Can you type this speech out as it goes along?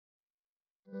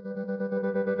Hello,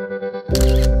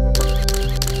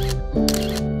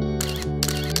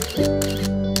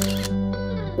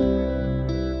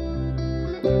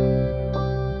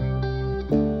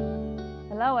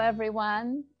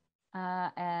 everyone,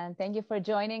 and thank you for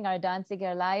joining our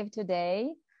Danziger Live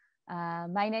today.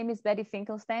 My name is Betty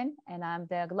Finkelstein, and I'm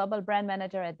the Global Brand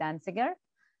Manager at Danziger.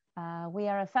 We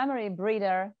are a family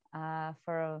breeder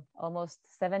for almost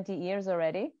 70 years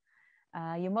already.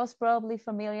 You're most probably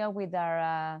familiar with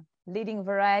our leading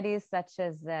varieties such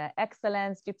as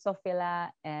Excellence,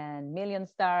 Gypsophila, and Million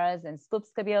Stars, and Scoop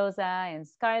Scabiosa, and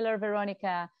Skylar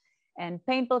Veronica, and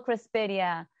Paintball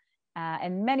Crespedia,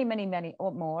 and many, many, many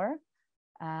more.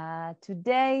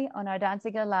 Today on our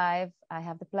Danziger Live, I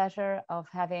have the pleasure of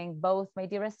having both my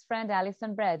dearest friend,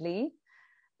 Alison Bradley,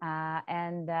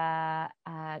 and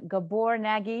Gábor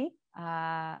Nagy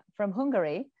from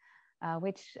Hungary,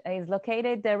 which is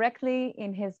located directly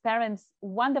in his parents'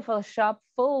 wonderful shop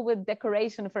full with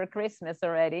decoration for Christmas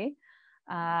already.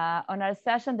 On our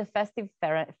session, the Festive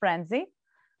Frenzy,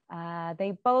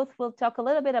 they both will talk a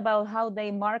little bit about how they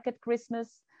market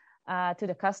Christmas to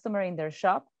the customer in their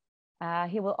shop.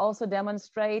 He will also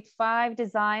demonstrate 5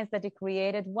 designs that he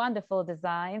created, wonderful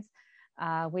designs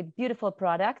with beautiful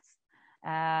products.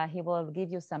 He will give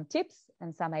you some tips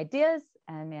and some ideas,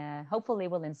 and hopefully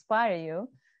will inspire you.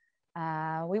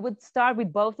 We would start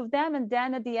with both of them, and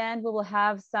then at the end we will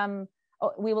have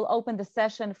we will open the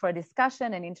session for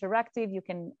discussion and interactive. You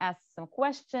can ask some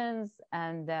questions,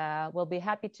 and we'll be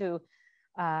happy to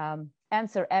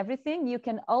answer everything. You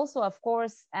can also, of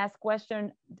course, ask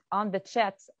questions on the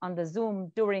chat on the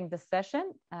Zoom during the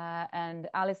session, and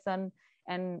Alison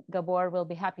and Gábor will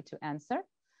be happy to answer.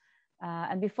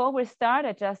 And before we start,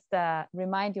 I just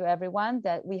remind you, everyone,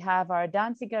 that we have our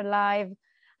Danziger Live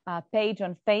page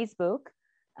on Facebook.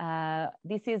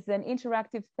 This is an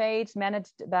interactive page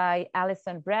managed by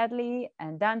Alison Bradley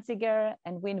and Danziger,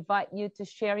 and we invite you to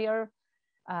share your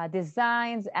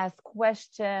designs, ask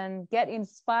questions, get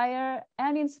inspired,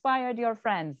 and inspired your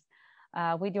friends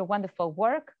with your wonderful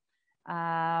work.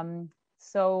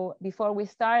 So before we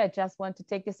start, I just want to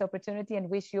take this opportunity and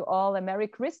wish you all a Merry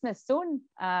Christmas soon.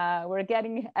 We're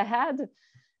getting ahead.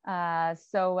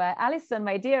 So Alison,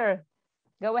 my dear,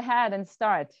 go ahead and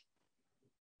start.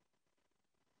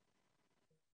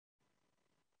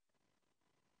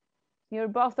 You're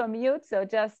both on mute, so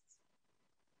just,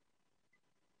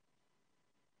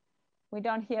 we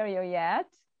don't hear you yet.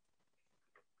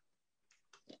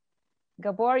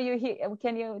 Gábor,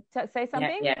 can you say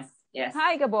something? Yeah, yes.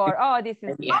 Hi, Gábor. Oh, this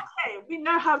is... Yeah. Okay, we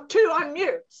now have 2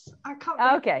 unmutes. I can't...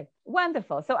 Okay,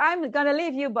 wonderful. So I'm going to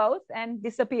leave you both and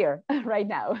disappear right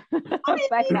now.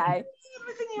 Bye-bye.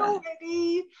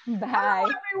 Already. Bye.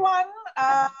 Hello, everyone.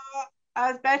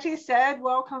 As Betty said,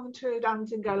 welcome to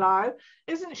Danziger Live.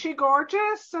 Isn't she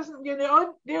gorgeous?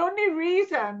 The only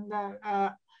reason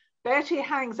that Betty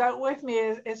hangs out with me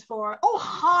is for, oh,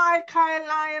 hi,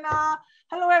 Carolina.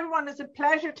 Hello, everyone. It's a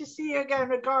pleasure to see you again.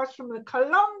 Regards from the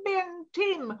Colombian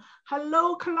team.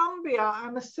 Hello, Colombia.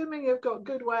 I'm assuming you've got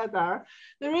good weather.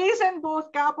 The reason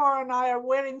both Gábor and I are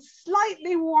wearing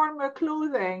slightly warmer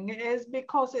clothing is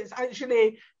because it's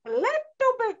actually a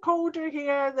little bit colder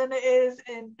here than it is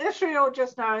in Israel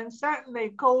just now, and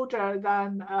certainly colder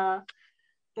than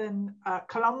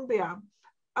Colombia.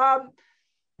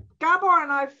 Gábor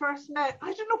and I first met,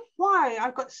 I don't know why,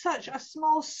 I've got such a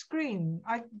small screen.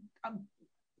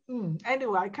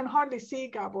 Anyway, I can hardly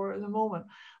see Gábor at the moment.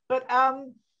 But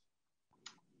Gábor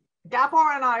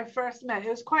and I first met, it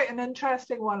was quite an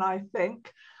interesting one, I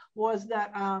think, was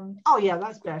that, oh yeah,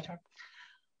 that's better.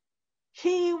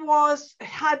 He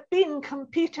had been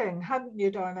competing, hadn't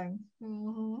you, darling?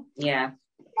 Mm-hmm. Yeah.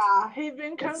 Yeah, he'd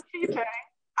been competing.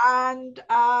 And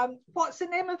what's the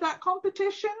name of that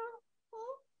competition?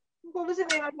 What was the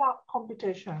name of that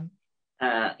competition?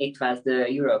 It was the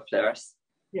Eurofleurs.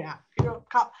 Yeah, Euro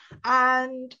Cup.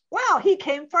 And, well, he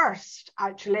came first,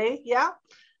 actually, yeah.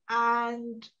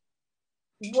 And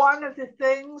one of the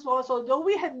things was, although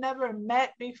we had never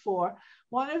met before,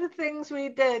 one of the things we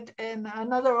did in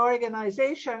another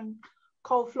organization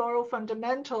called Floral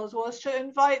Fundamentals was to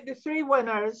invite the 3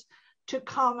 winners to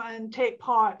come and take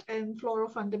part in Floral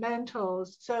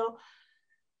Fundamentals. So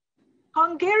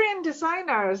Hungarian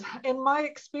designers, in my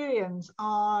experience,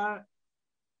 are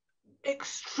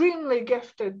extremely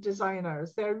gifted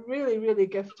designers. They're really, really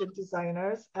gifted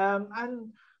designers,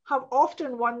 and have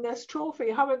often won this trophy,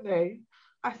 haven't they?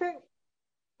 I think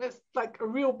it's like a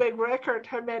real big record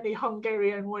how many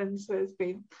Hungarian wins there's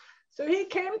been. So he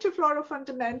came to Floral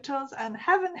Fundamentals, and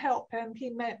heaven help him, he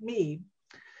met me.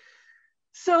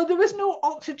 So there was no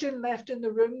oxygen left in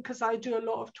the room because I do a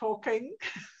lot of talking.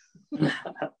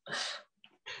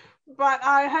 But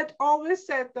I had always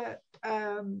said that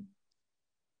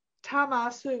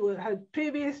Tamas, who had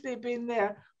previously been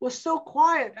there, was so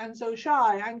quiet and so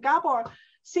shy, and Gábor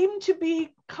seemed to be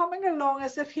coming along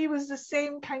as if he was the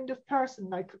same kind of person,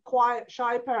 like a quiet,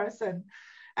 shy person.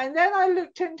 And then I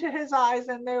looked into his eyes,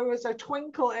 and there was a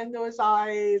twinkle in those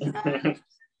eyes. And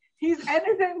he's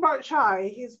anything but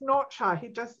shy. He's not shy. He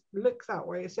just looks that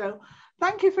way. So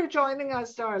thank you for joining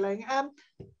us, darling.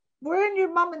 We're in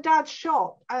your mum and dad's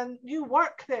shop, and you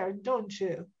work there, don't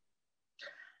you?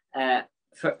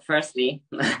 Firstly,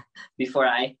 before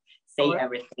I say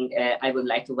everything, I would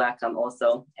like to welcome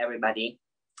also everybody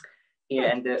here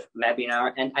in the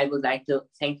webinar, and I would like to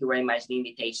thank you very much the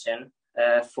invitation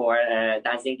for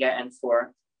Danziger and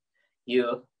for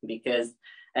you, because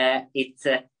it's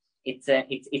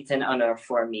an honor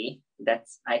for me that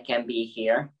I can be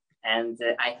here, and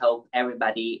I hope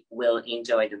everybody will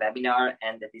enjoy the webinar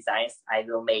and the designs I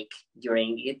will make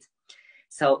during it.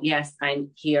 So yes,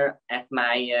 I'm here at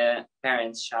my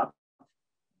parents' shop.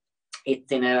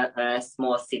 It's in a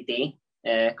small city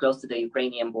close to the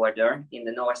Ukrainian border in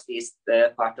the northeast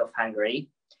part of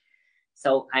Hungary.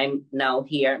 So I'm now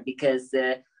here because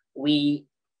we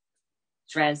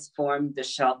transformed the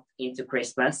shop into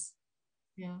Christmas,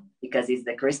 because it's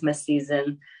the Christmas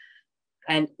season,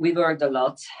 and we worked a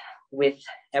lot with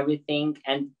everything,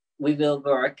 and we will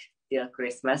work till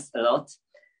Christmas a lot,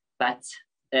 but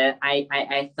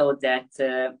I thought that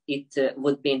it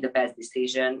would be the best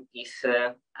decision if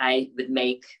I would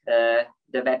make the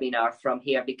webinar from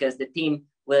here, because the theme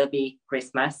will be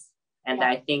Christmas, and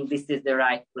I think this is the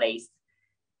right place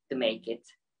to make it.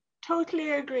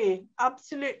 Totally agree.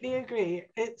 Absolutely agree.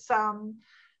 It's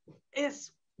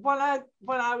when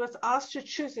I was asked to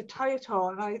choose a title,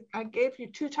 and I gave you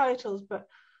two titles, but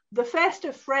the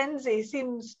Festive Frenzy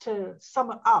seems to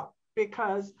sum it up,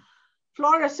 because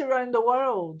florists around the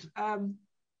world,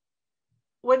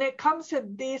 when it comes to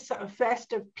these sort of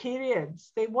festive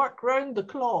periods, they work round the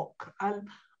clock. And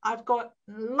I've got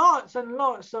lots and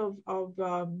lots of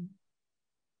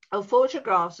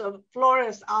photographs of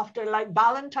florists after, like,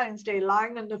 Valentine's Day,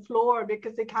 lying on the floor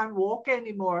because they can't walk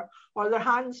anymore, or their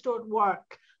hands don't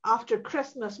work. After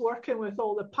Christmas, working with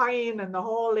all the pine and the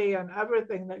holly and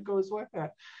everything that goes with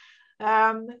it.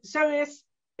 So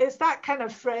it's that kind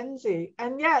of frenzy.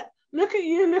 And yet, look at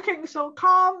you looking so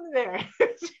calm there.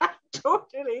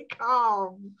 Totally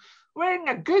calm. Wearing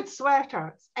a good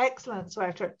sweater. Excellent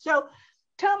sweater. So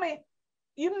tell me,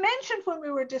 you mentioned when we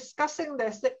were discussing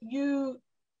this that you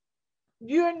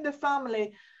and the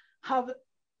family have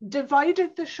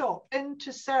divided the shop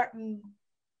into certain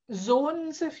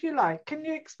zones, if you like. Can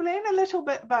you explain a little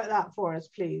bit about that for us,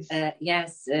 please?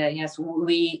 Yes.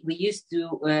 We used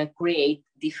to create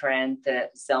different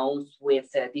zones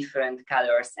with different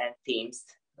colors and themes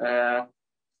at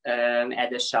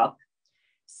the shop,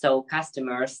 so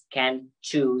customers can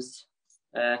choose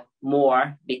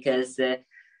more, because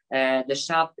the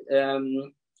shop,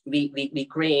 we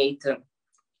create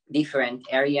different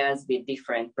areas with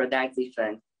different products,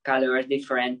 different colors,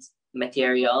 different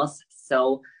materials,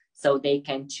 so they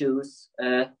can choose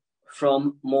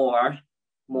from more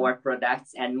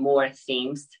products and more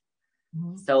themes.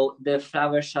 So the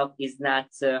flower shop is not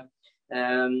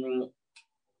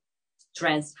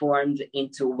transformed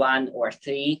into one or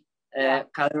three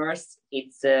colors.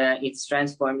 It's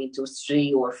transformed into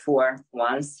 3 or 4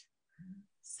 ones.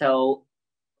 So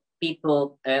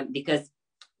people, because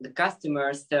the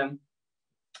customers, some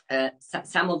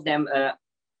of them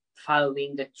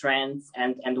following the trends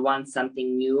and want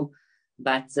something new,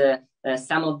 but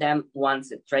some of them want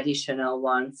the traditional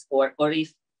ones, or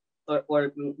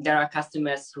there are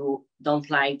customers who don't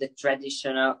like the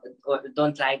traditional, or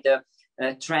don't like the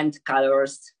trend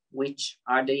colors, which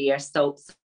are the year. So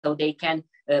they can,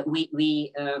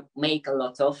 we make a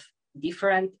lot of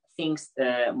different things,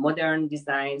 modern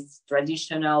designs,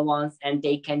 traditional ones, and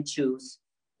they can choose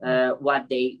what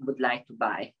they would like to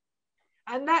buy.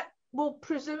 And that will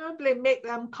presumably make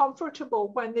them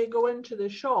comfortable when they go into the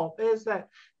shop, is that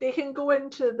they can go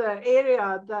into the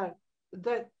area that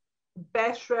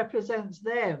best represents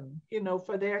them,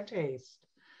 for their taste.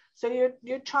 So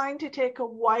you're trying to take a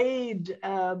wide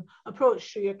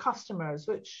approach to your customers,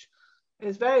 which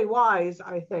is very wise,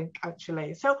 I think,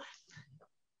 actually. So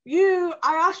I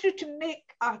asked you to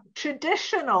make a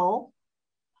traditional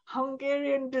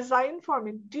Hungarian design for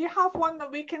me. Do you have one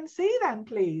that we can see then,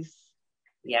 please?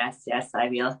 Yes, I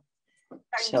will.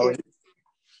 Thank you.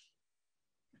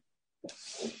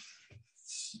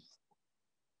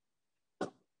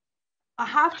 I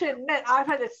have to admit, I've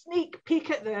had a sneak peek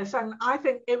at this, and I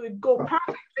think it would go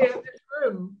perfectly in this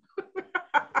room.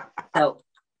 So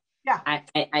yeah,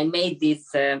 I made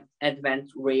this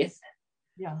advent wreath.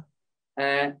 yeah.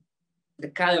 The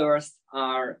colors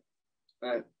are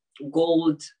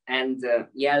gold and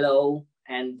yellow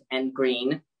and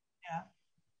green.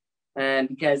 Yeah.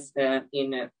 Because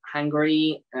in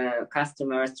Hungary,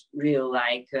 customers really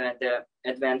like the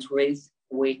advent wreaths,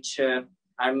 which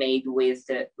are made with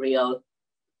real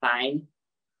pine.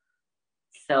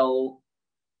 So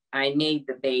I made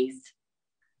the base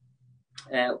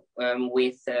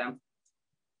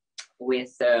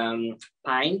with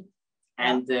pine,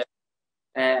 and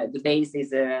the base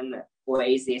is an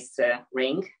oasis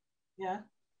ring. Yeah.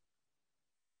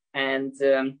 And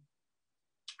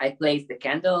I placed the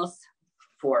candles,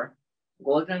 4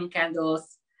 golden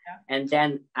candles, and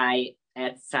then I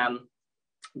add some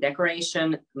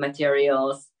decoration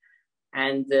materials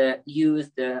and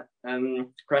used the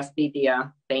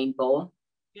Crospedia paintball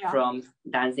from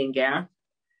Danziger.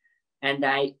 And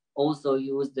I also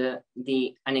used the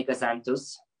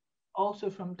Anigasanthus.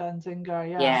 Also from Danziger,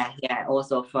 Yeah,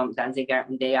 also from Danziger.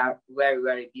 And they are very,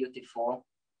 very beautiful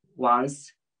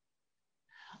ones.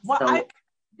 Well,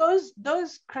 those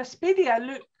Crospedia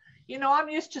look, I'm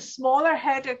used to smaller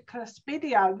headed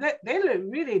Crospedia. They look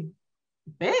really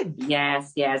big.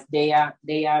 Yes, they are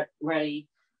very,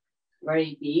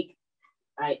 very big.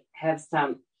 I have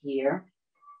some here.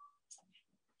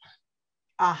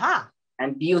 Aha.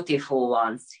 And beautiful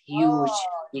ones, huge,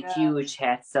 huge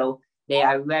heads. So they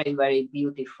are very, very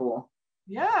beautiful.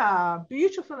 Yeah,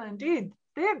 beautiful indeed.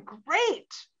 They're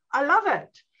great. I love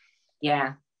it.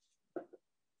 Yeah.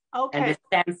 Okay. And the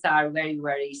stems are very,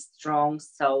 very strong,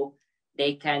 so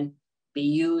they can be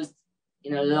used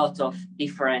in a lot of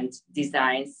different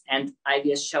designs. And I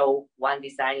will show one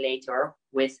design later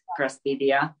with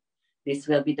Crospedia. This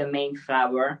will be the main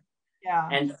flower. Yeah.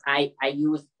 And I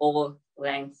use all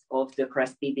lengths of the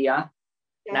Crospedia,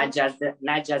 not just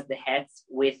the heads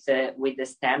with the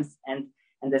stems, and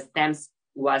the stems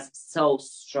was so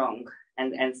strong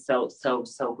and so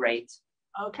great.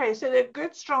 Okay, so they're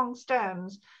good strong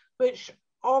stems, which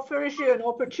offers you an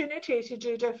opportunity to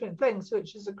do different things,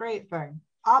 which is a great thing.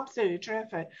 Absolutely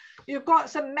terrific. You've got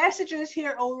some messages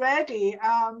here already.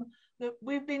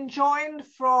 We've been joined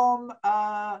from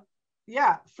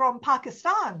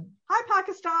Pakistan. Hi,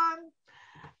 Pakistan.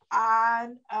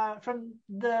 And from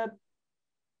the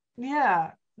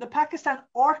Pakistan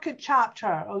Orchid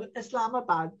chapter of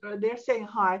Islamabad, they're saying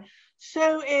hi.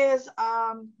 So is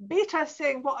Beta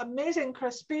saying what amazing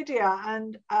Crospedia,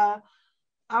 and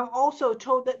I'm also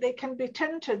told that they can be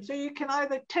tinted. So you can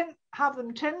either have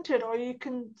them tinted or you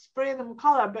can spray them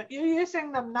color, but you're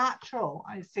using them natural,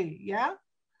 I see, yeah?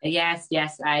 Yes,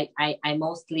 I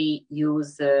mostly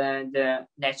use the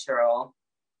natural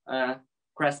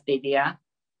Crospedia,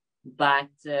 but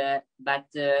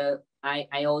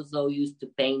I also used to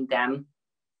paint them.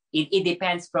 It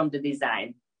depends from the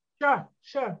design.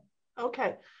 Sure.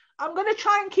 Okay. I'm going to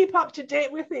try and keep up to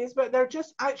date with these, but they're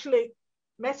just actually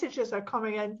messages are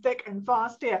coming in thick and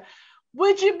fast here.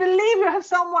 Would you believe we have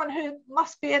someone who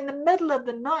must be in the middle of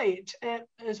the night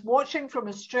is watching from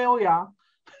Australia?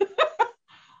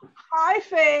 Hi,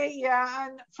 Faye,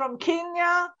 and from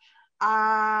Kenya.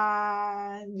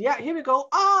 And here we go.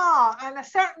 And a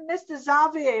certain Mr.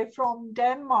 Xavier from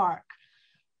Denmark.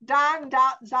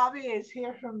 Xavier is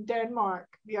here from Denmark,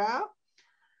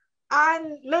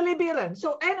 and Lily Beelan.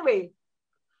 So anyway,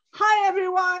 hi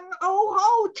everyone.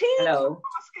 Tina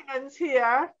Koskinen's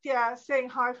here. Saying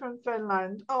hi from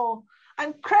Finland.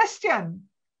 And Christian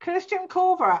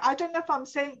Cover. I don't know if I'm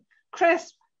saying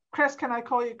Chris, can I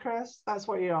call you Chris? That's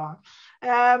what you are.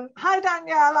 Hi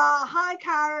Daniela. Hi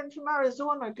Karen from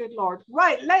Arizona. Good Lord.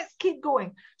 Right, let's keep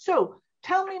going. So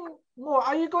tell me more.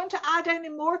 Are you going to add any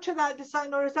more to that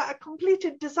design, or is that a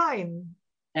completed design?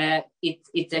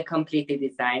 It's a completed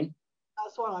design.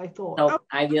 That's what I thought. So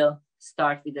I will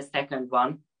start with the second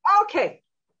one. Okay.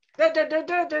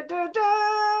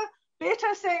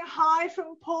 Beta saying hi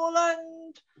from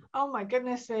Poland. Oh my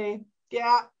goodness me.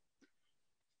 Yeah.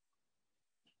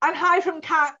 And hi from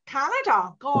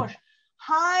Canada. Gosh.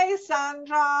 Hi,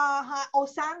 Sandra. Hi. Oh,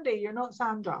 Sandy. You're not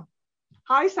Sandra.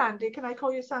 Hi, Sandy. Can I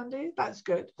call you Sandy? That's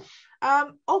good.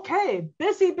 Okay.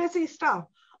 Busy stuff.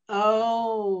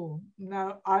 Oh,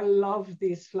 no. I love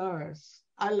these flowers.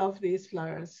 Ay,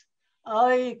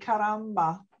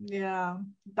 caramba. Yeah.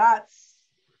 That's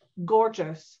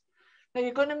gorgeous. Now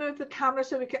you're going to move the camera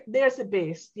so we can, there's the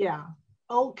base. Yeah.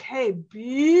 Okay.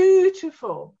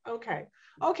 Beautiful. Okay.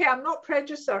 I'm not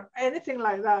prejudiced or anything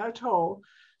like that at all.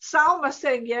 Salma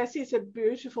saying, yes, he's a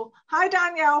beautiful. Hi,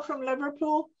 Danielle from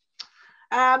Liverpool.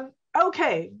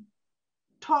 Okay.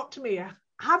 Talk to me.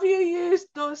 Have you used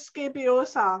those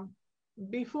Scabiosa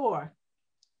before?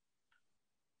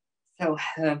 So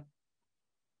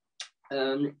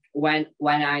when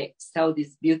I saw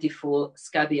this beautiful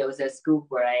scabious scoop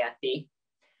variety,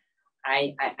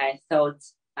 I thought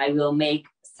I will make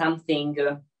something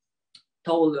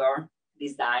taller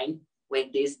design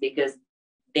with this, because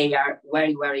they are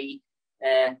very, very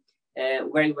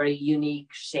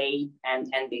unique shape and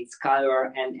its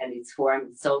color and its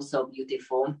form, so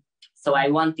beautiful. So I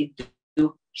wanted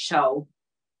to show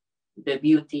the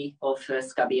beauty of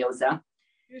scabiosa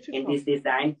in this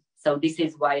design. So this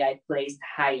is why I placed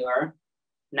higher,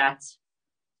 not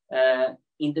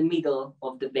in the middle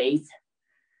of the base.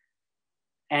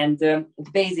 And the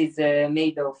base is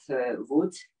made of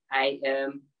wood. I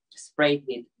sprayed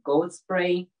with gold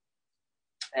spray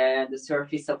the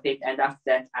surface of it, and after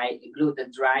that I glued the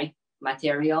dry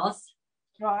materials.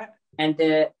 Right. And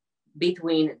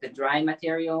between the dry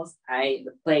materials, I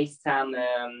placed some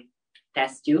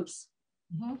test tubes,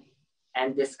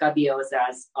 and the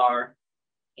scabiosas are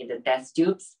in the test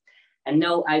tubes. And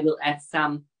now I will add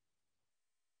some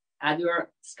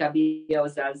other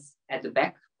scabiosas at the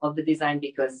back of the design,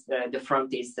 because the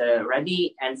front is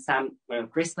ready, and some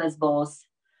Christmas balls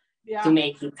to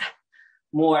make it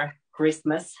more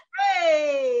Christmas.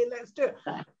 Hey, let's do it.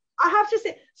 I have to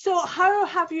say, so how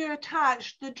have you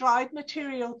attached the dried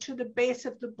material to the base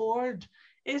of the board?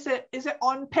 Is it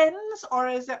on pins, or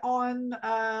is it on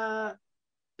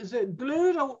is it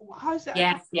glued, or how's it?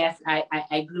 Yes,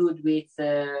 I glued with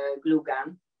glue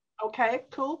gun. Okay,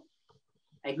 cool.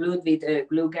 I glued with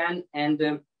glue gun,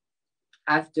 and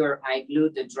after I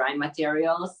glued the dry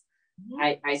materials,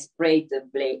 I sprayed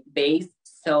the base,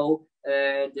 so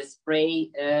the spray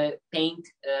paint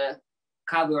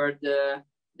covered the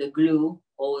glue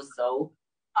also.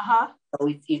 So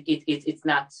it's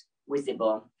not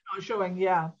visible. Not showing,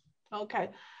 yeah. Okay.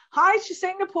 Hi to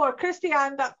Singapore,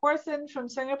 Christiane, that person from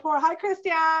Singapore. Hi,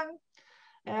 Christiane.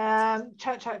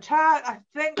 Chat. I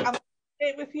think I'm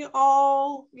with you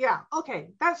all. Yeah, okay,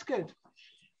 that's good.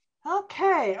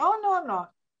 Okay. Oh, no, I'm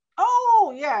not.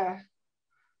 Oh, yeah.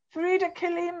 Farida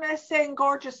Kalim is saying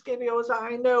gorgeous scabiosa.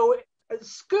 I know.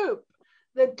 Scoop.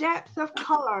 The depth of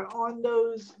color on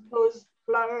those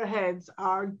flower heads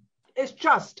is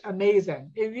just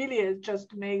amazing. It really is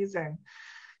just amazing.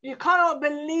 You cannot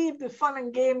believe the fun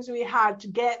and games we had to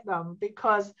get them,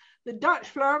 because the Dutch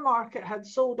flower market had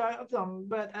sold out of them.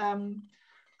 But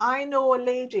I know a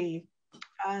lady,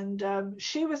 and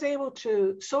she was able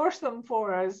to source them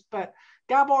for us, but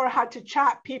Gábor had to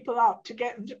chat people up to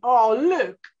get them to, oh,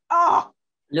 look. Oh,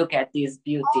 look at these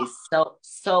beauties.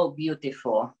 So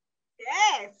beautiful.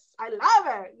 Yes, I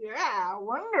love it. Yeah,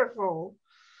 wonderful.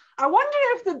 I wonder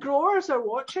if the growers are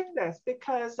watching this,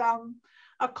 because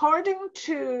according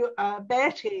to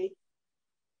Betty,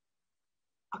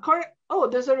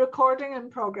 there's a recording in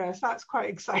progress. That's quite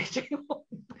exciting.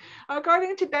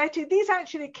 According to Betty, these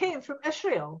actually came from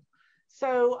Israel.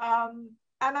 So, and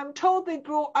I'm told they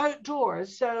grow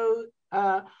outdoors. So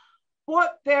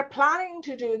what they're planning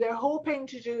to do, they're hoping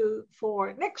to do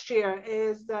for next year,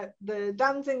 is that the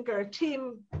Danziger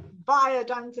team via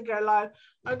Danziger Live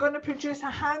are going to produce a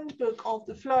handbook of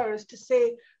the flowers to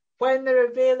say when they're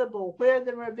available, where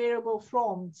they're available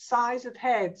from, size of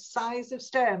heads, size of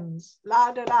stems,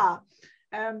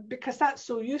 because that's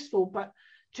so useful. But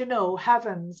you know,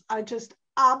 heavens, I just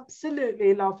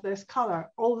absolutely love this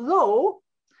color. Although,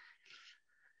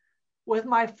 with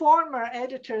my former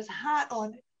editor's hat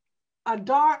on, a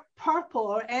dark purple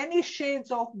or any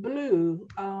shades of blue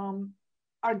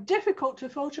are difficult to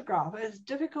photograph. It's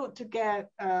difficult to get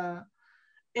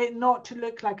it not to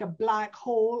look like a black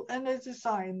hole in a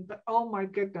design, but oh my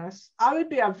goodness, I would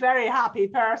be a very happy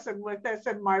person with this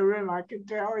in my room, I can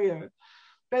tell you.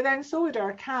 But then so would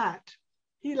our cat.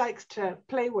 He likes to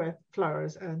play with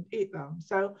flowers and eat them.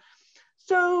 So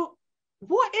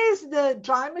what is the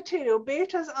dry material?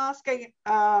 Beta's asking,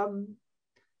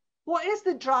 what is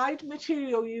the dried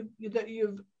material that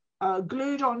you've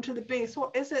glued onto the base?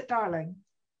 What is it, darling?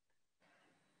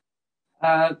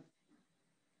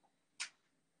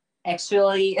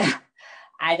 Actually,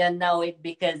 I don't know it,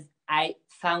 because I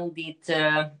found it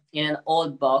in an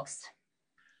old box.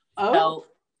 Oh. So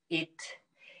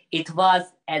it was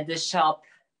at the shop,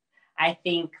 I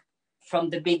think, from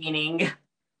the beginning.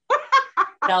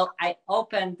 So I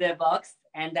opened the box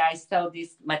and I saw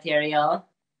this material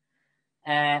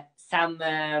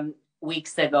some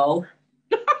weeks ago.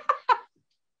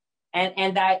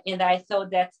 and I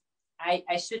thought that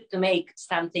I should make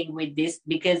something with this,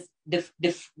 because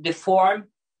the form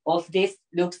of this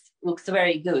looks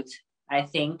very good, I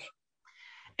think.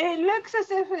 It looks as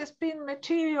if it's been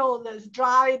material that's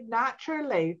dried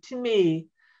naturally to me.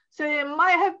 So it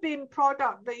might have been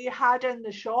product that you had in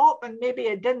the shop and maybe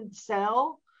it didn't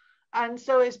sell. And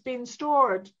so it's been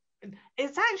stored.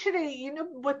 It's actually, you know,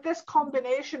 with this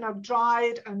combination of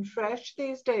dried and fresh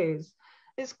these days,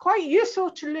 it's quite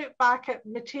useful to look back at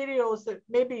materials that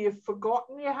maybe you've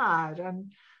forgotten you had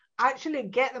and actually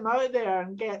get them out there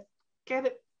and get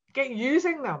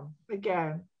using them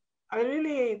again. I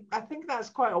think that's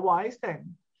quite a wise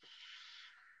thing.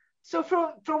 So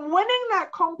from winning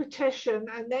that competition,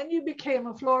 and then you became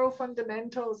a Floral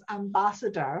Fundamentals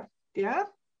ambassador, yeah?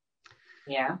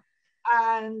 Yeah.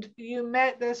 And you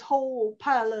met this whole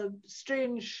pile of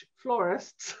strange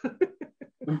florists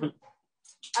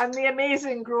and the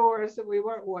amazing growers that we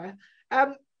work with.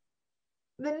 The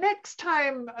next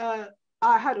time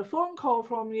I had a phone call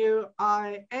from you,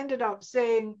 I ended up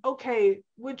saying, okay,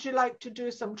 would you like to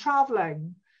do some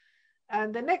traveling?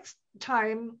 And the next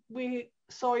time we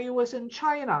saw you was in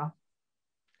China.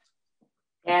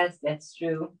 Yes, that's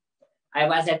true. I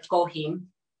was at Kohim.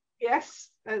 Yes,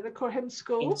 at the Kohim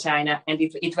school. In China, and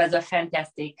it was a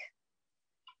fantastic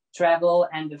travel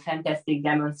and a fantastic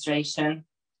demonstration,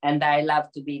 and I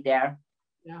love to be there.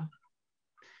 Yeah.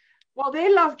 Well,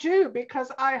 they loved you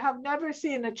because I have never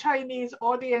seen a Chinese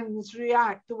audience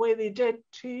react the way they did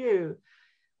to you.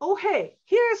 Oh, hey,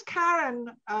 here's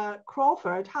Karen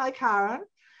Crawford. Hi, Karen.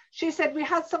 She said, we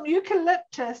had some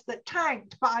eucalyptus that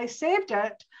tanked, but I saved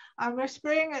it and we're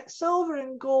spraying it silver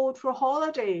and gold for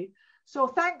holiday. So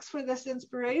thanks for this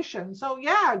inspiration. So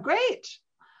yeah, great.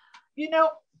 You know,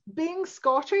 being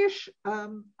Scottish, I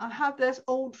have this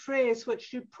old phrase,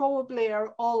 which you probably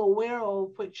are all aware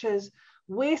of, which is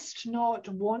waste not,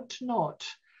 want not.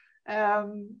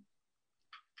 And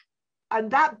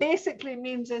that basically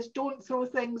means is don't throw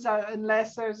things out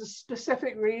unless there's a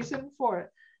specific reason for it.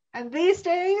 And these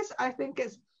days, I think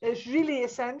it's really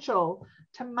essential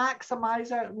to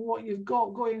maximize out what you've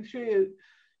got going through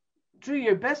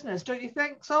your business. Don't you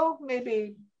think so?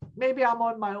 Maybe I'm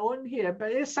on my own here,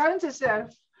 but it sounds as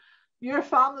if your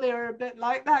family are a bit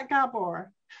like that, Gábor.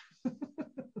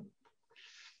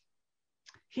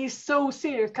 He's so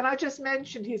serious. Can I just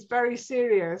mention he's very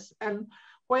serious, and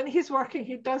when he's working,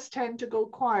 he does tend to go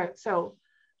quiet. So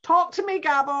talk to me,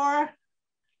 Gábor.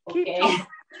 Okay.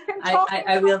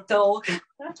 I will talk.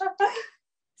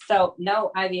 So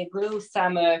now I will glue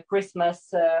some Christmas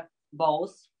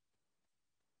balls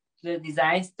to the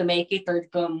designs to make it a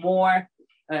little more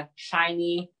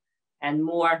shiny and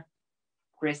more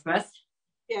Christmas.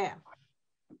 Yeah.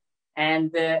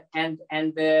 And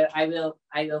I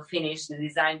will finish the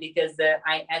design because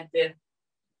I add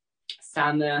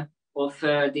some of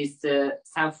this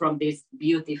some from this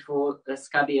beautiful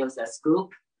Scabiosa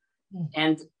scoop.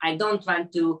 And I don't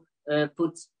want to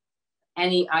put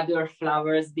any other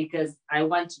flowers because I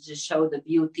want to just show the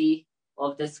beauty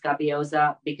of the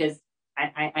Scabiosa, because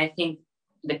I think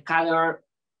the color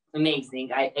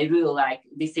amazing. I really like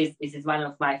this is one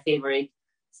of my favorite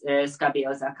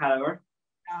Scabiosa color.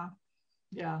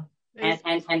 Yeah.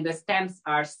 And the stems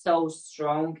are so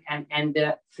strong and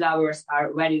the flowers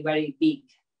are very, very big.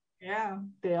 Yeah,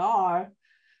 they are.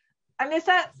 And is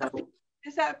that a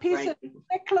piece of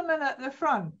cyclamen at the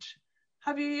front?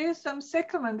 Have you used some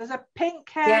cyclamen? There's a pink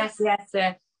head. Yes.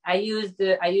 I used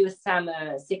some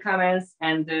cyclamens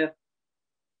and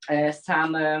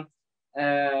some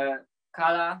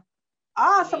calla.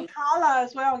 Some calla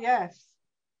as well. Yes.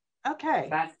 Okay.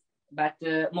 But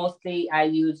mostly I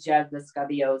use just the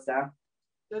Scabiosa.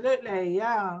 Absolutely,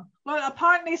 yeah. Well,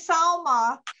 apparently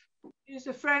Salma, who's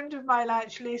a friend of mine,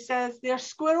 actually says there's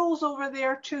squirrels over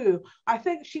there too. I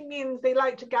think she means they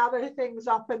like to gather things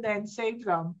up and then save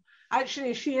them.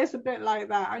 Actually, she is a bit like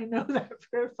that. I know that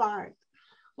for a fact.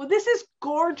 Well, this is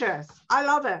gorgeous. I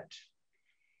love it.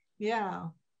 Yeah.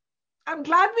 I'm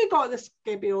glad we got the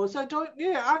Scabiosa,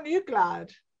 aren't you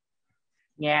glad?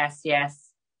 Yes.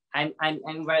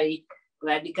 I'm very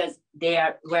glad because they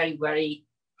are very, very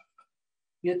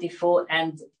beautiful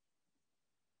and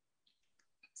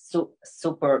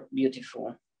super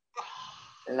beautiful.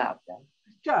 Love them.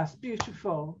 Just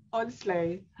beautiful,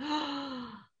 honestly.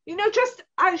 You know, just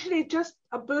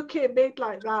a bouquet made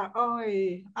like that. Oh,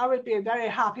 I would be a very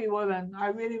happy woman. I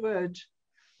really would.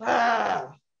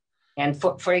 And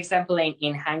for example,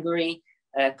 in Hungary,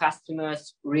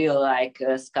 customers really like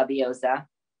Scabiosa.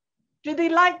 Do they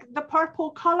like the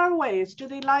purple colorways? Do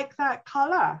they like that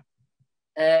color?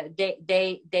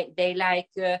 They like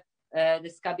the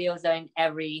Scabiosa in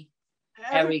every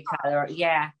color.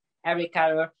 Yeah, every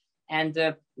color. And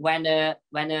when a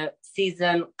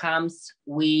season comes,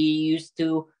 we used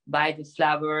to buy the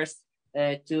flowers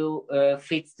to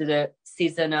fit to the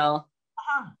seasonal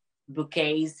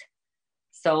bouquets.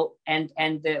 So, and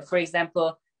for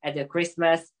example, at the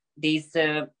Christmas, this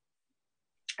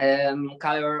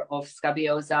color of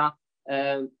Scabiosa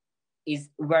is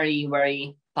very,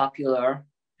 very popular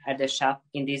at the shop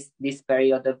in this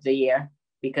period of the year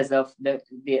because of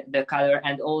the color,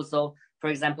 and also, for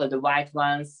example, the white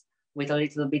ones with a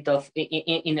little bit of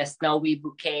in a snowy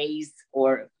bouquets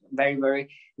or very, very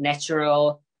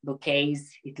natural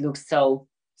bouquets. It looks so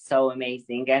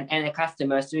amazing, and the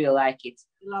customers really like it.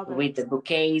 With the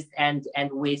bouquets and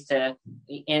with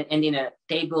in a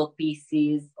table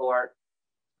pieces or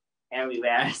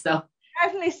everywhere. So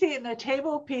definitely see it in a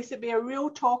table piece. It'd be a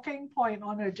real talking point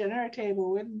on a dinner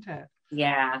table, wouldn't it?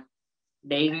 Yeah,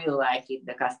 they really like it,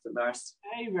 the customers.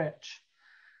 Very rich.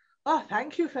 Oh,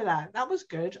 thank you for that. That was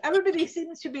good. Everybody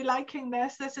seems to be liking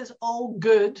this. This is all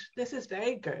good. This is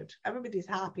very good. Everybody's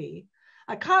happy.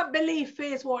 I can't believe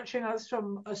Faye's watching us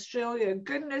from Australia.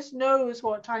 Goodness knows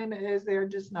what time it is there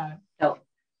just now. So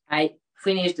I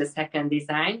finished the second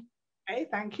design. Okay,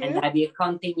 thank you. And I will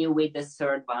continue with the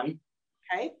third one.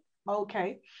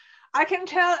 Okay. I can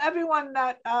tell everyone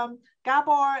that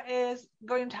Gábor is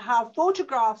going to have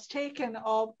photographs taken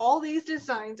of all these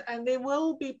designs, and they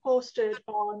will be posted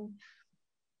on,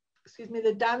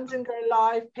 the Danziger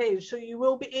Live page. So you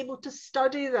will be able to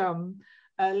study them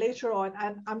later on.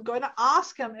 And I'm going to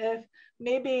ask him if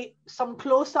maybe some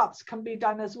close-ups can be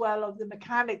done as well of the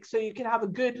mechanics, so you can have a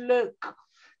good look.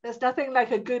 There's nothing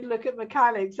like a good look at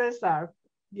mechanics, is there?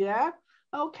 Yeah?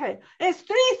 Okay. It's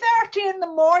 3:30 in the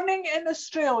morning in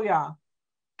Australia.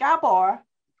 Gábor,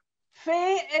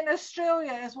 Faye in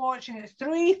Australia is watching. It's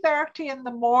 3:30 in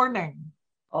the morning.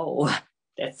 Oh,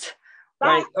 that's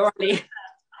very early.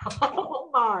 Oh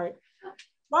my.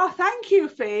 Well, thank you,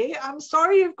 Faye. I'm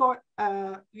sorry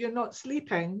you're not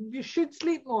sleeping. You should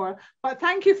sleep more. But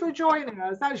thank you for joining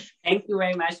us. Thank you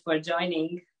very much for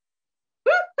joining.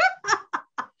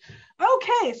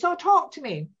 Okay, so talk to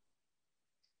me.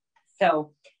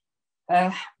 So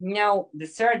now the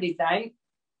third design,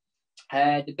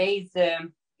 the base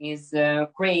is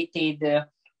created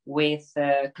with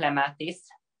clematis.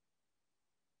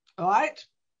 All right.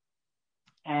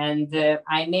 And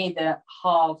I made a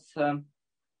half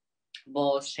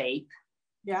ball shape.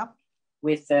 Yeah.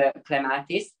 With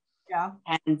clematis. Yeah.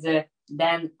 And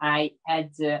then I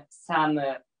add some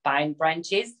pine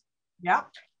branches. Yeah.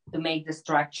 To make the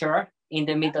structure in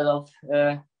the middle of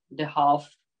the half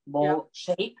ball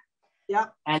shape. Yeah.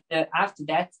 And after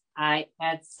that, I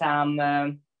add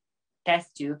some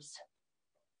test tubes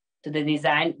to the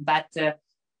design. But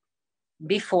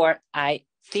before I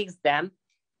fixed them,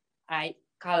 I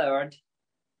colored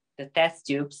the test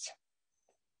tubes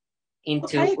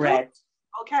into red.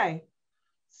 Okay.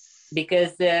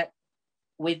 Because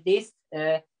with this,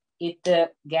 it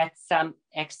gets some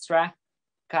extra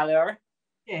color.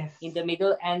 Yes. In the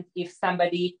middle, and if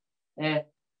somebody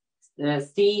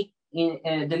see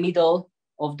in the middle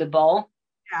of the ball,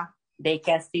 they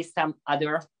can see some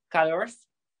other colors.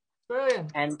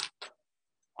 Brilliant.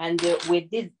 And with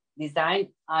this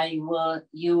design, I will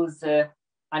use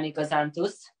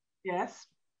Anicosanthus. Yes.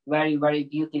 Very, very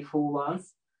beautiful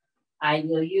ones. I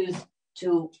will use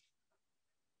 2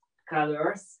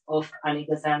 colors of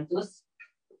Anicosanthus.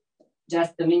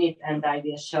 Just a minute, and I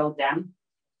will show them.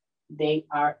 They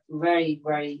are very,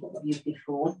 very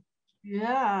beautiful.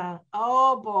 Yeah.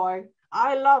 Oh boy,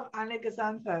 I love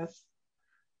Anicosanthus.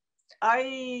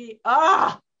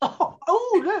 Oh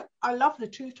look, I love the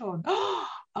two-tone.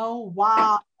 Oh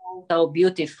wow. So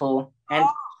beautiful and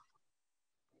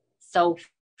so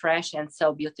fresh and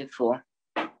so beautiful.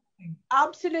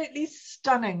 Absolutely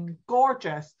stunning,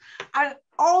 gorgeous, and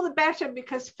all the better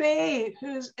because Faye,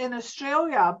 who's in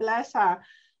Australia, bless her,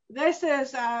 this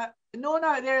is known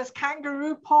out there as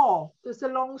Kangaroo Paw. There's a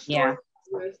long story.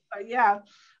 But yeah.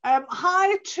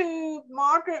 Hi to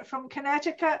Margaret from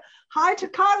Connecticut. Hi to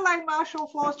Caroline Marshall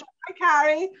Foster. Hi,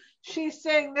 Carrie. She's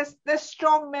saying this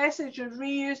strong message of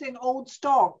reusing old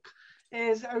stock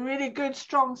is a really good,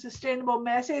 strong, sustainable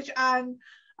message. And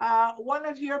one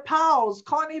of your pals,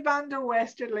 Connie van der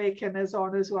Westerlaken, is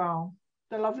on as well.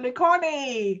 The lovely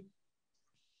Connie.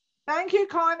 Thank you,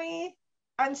 Connie.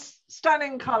 And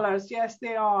stunning colors. Yes,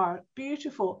 they are.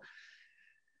 Beautiful.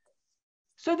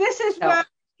 So this is very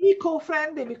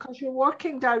eco-friendly because you're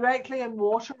working directly in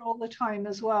water all the time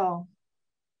as well.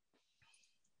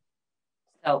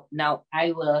 So now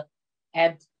I will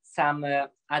add some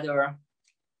other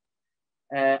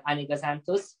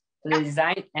Anicosanthus to the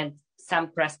design and some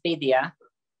Craspedia.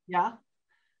 Yeah.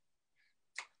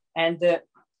 And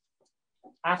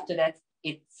after that,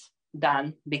 it's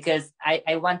done because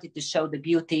I wanted to show the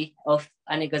beauty of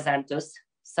Anicosanthus.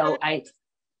 So I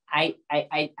I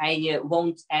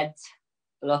won't add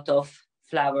a lot of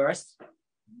flowers,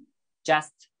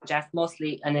 just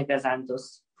mostly an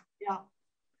exanthus. Yeah,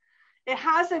 it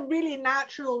has a really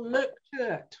natural look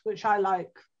to it, which I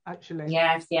like actually.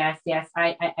 Yes.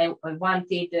 I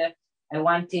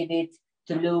wanted it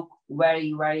to look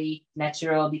very, very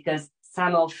natural, because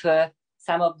some of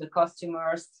the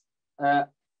customers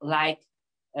like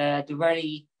the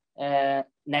very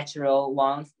natural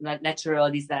ones, natural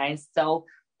designs. So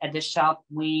at the shop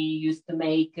we used to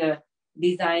make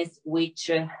designs which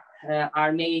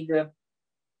are made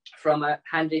from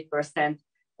 100%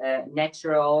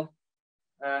 natural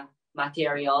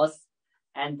materials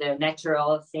and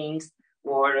natural things,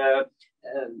 or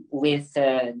with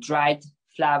dried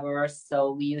flowers.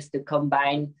 So we used to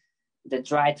combine the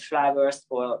dried flowers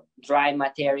or dry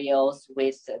materials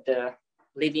with the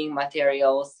living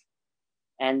materials,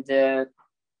 and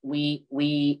we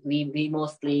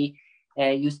mostly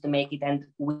used to make it, and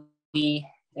we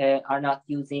are not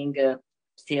using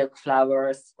silk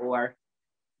flowers or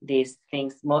these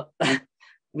things.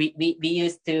 we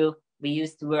used to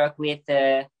work with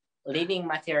living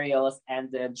materials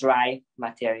and dry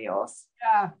materials.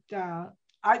 Yeah.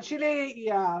 Actually,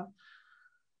 yeah.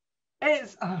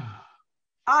 It's.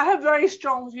 I have very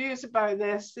strong views about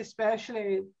this,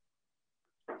 especially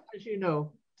as you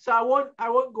know. So I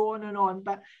won't go on and on.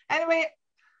 But anyway,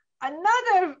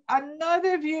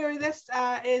 another viewer. This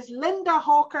is Linda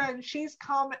Hawker, and she's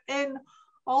come in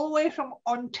all the way from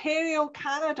Ontario,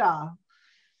 Canada.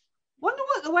 Wonder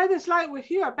what the weather's like with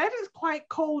you. I bet it's quite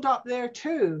cold up there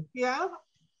too. Yeah.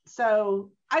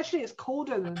 So actually, it's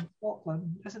colder than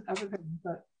Scotland, isn't everything?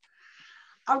 But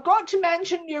I've got to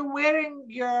mention you're wearing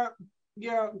your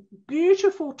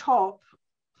beautiful top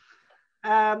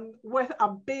with a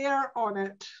bear on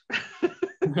it.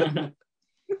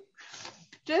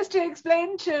 Just to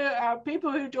explain to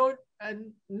people who don't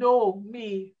know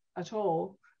me at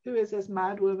all, who is this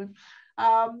mad woman?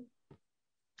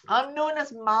 I'm known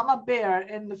as Mama Bear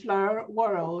in the flower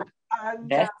world. And,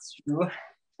 that's true.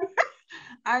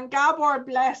 And Gábor,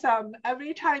 bless him,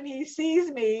 every time he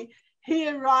sees me, he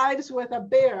arrives with a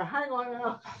bear. Hang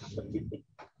on.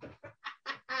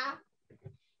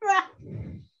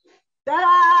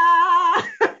 That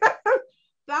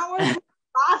was the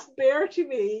last bear to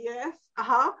me, yes.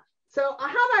 So I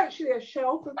have actually a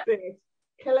shelf of bears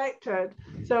collected.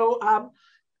 So,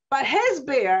 but his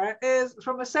bear is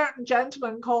from a certain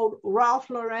gentleman called Ralph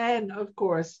Lauren, of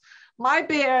course. My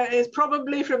bear is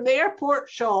probably from the airport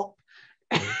shop,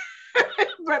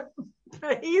 but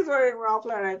he's wearing Ralph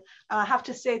Lauren. I have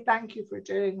to say thank you for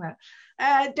doing that.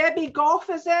 Debbie Goff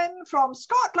is in from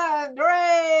Scotland.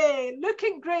 Hooray!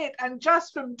 Looking great, and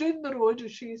just from down the road,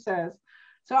 as she says.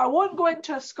 So I won't go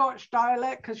into a Scotch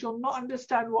dialect because you'll not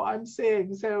understand what I'm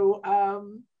saying. So,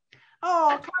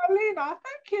 oh, Carolina,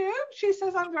 thank you. She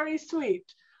says I'm very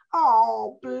sweet.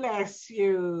 Oh, bless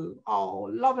you. Oh,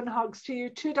 love and hugs to you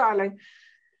too, darling.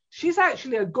 She's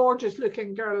actually a gorgeous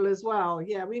looking girl as well.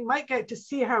 Yeah, we might get to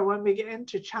see her when we get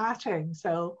into chatting.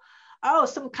 So, oh,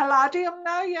 some caladium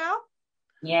now, yeah?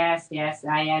 Yes,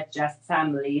 I add just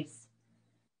some leaves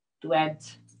to add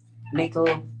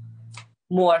little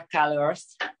more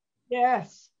colors.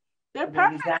 Yes, they're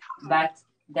perfect. But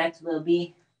that will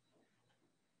be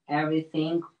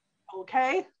everything.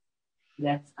 Okay.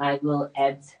 That I will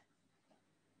add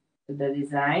to the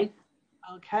design.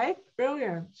 Okay,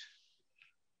 brilliant.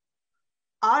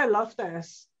 I love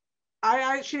this. I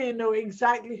actually know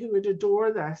exactly who would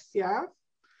adore this. Yeah.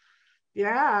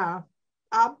 Yeah.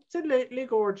 Absolutely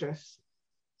gorgeous.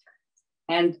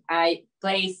 And I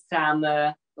place some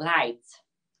lights.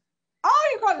 Oh,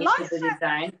 you got lights into the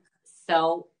design.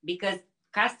 So because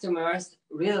customers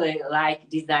really like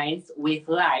designs with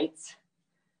lights.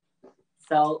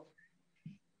 So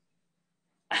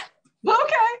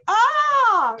okay.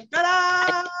 Ta-da!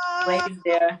 I place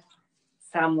there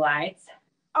some lights.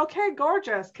 Okay,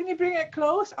 gorgeous. Can you bring it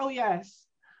close? Oh, yes.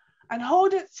 And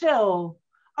hold it still.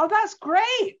 Oh, that's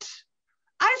great.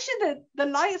 Actually, the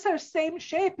lights are same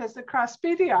shape as the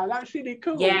Craspedia. That's really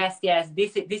cool. Yes.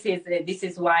 This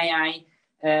is why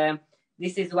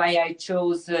I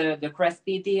chose the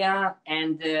Craspedia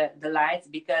and the lights,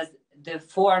 because the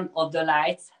form of the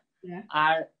lights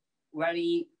are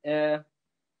very the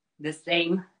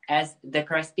same as the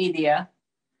Craspedia.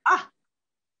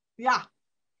 Yeah,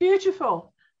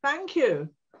 beautiful. Thank you.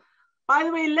 By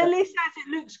the way, Lily says it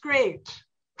looks great.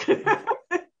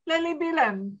 Lily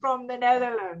Bielen from the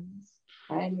Netherlands.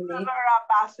 One of our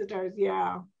ambassadors,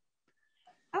 yeah.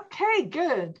 Okay,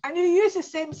 good. And you use the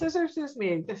same scissors as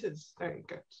me. This is very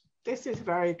good. This is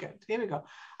very good. Here we go.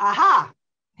 Aha!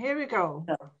 Here we go.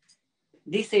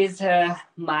 This is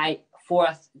my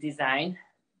fourth design.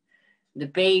 The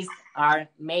base are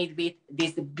made with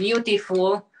this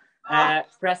beautiful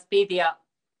Craspedia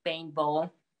paintball.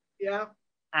 Yeah.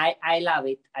 I love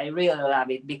it. I really love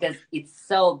it because it's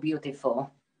so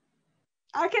beautiful.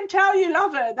 I can tell you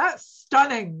love it. That's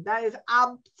stunning. That is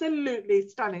absolutely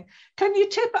stunning. Can you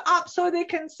tip it up so they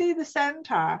can see the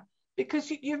center?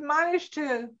 Because you've managed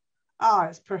to,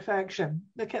 it's perfection.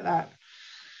 Look at that.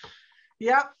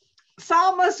 Yeah.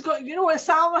 Salma's got, you know what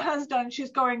Salma has done?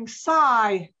 She's going,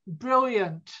 sigh,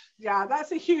 brilliant. Yeah,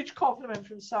 that's a huge compliment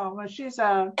from Salma. She's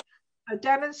a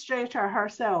demonstrator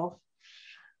herself.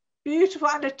 Beautiful.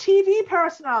 And a TV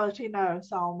personality now,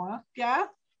 Salma. Yeah.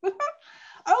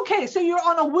 Okay, so you're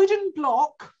on a wooden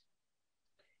block.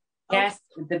 Yes,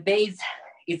 the base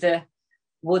is a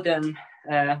wooden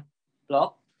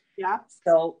block. Yeah.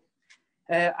 So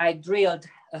I drilled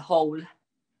a hole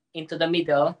into the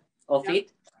middle of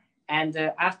it. And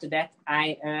after that,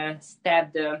 I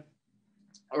stabbed the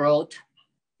rod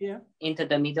into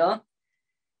the middle.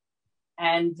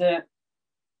 And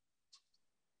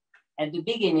at the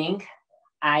beginning,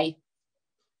 I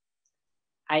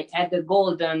add a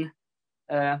golden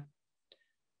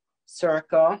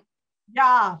circle.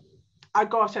 Yeah, I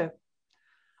got it.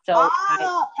 So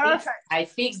perfect. I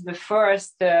fixed the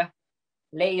first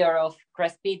layer of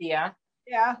Craspedia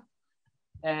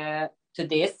to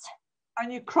this.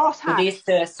 And you cross to this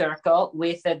circle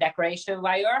with a decoration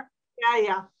wire.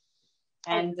 Yeah.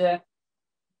 And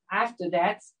after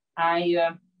that,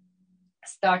 I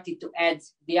started to add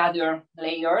the other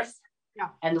layers. Yeah.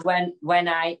 And when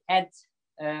I add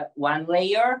one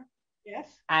layer,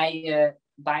 I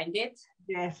bind it.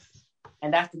 Yes.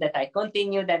 And after that, I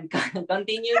continued and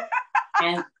continued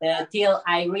and till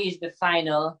I reached the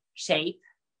final shape.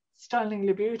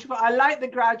 Stunningly beautiful. I like the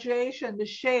graduation, the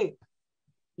shape.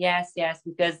 Yes,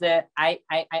 because I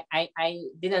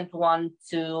didn't want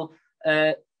to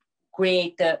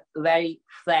create a very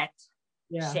flat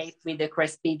shape with the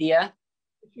Craspedia.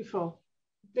 Beautiful.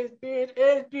 It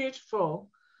is beautiful.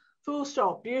 Full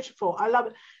stop. Beautiful. I love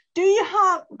it. Do you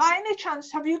have, by any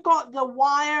chance, have you got the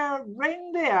wire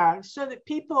ring there so that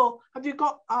people, have you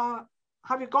got a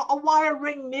wire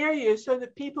ring near you so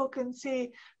that people can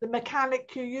see the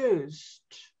mechanic you used?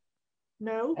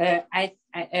 No?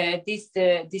 This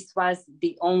was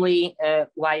the only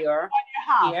wire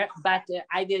here, but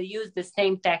I will use the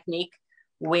same technique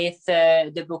with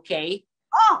the bouquet.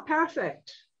 Oh,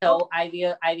 perfect. So I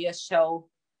will show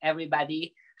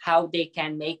everybody how they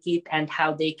can make it and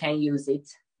how they can use it.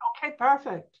 Okay,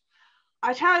 perfect.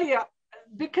 I tell you,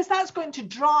 because that's going to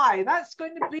dry, that's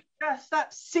going to be just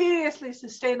that seriously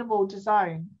sustainable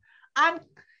design. And,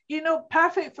 you know,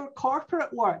 perfect for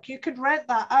corporate work. You could rent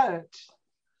that out.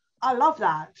 I love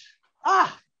that.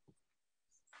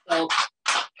 So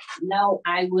now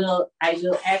I will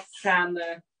add some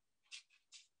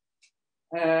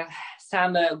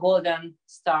golden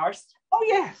stars. Oh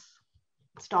yes,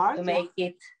 stars to make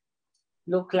it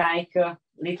look like a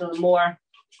little more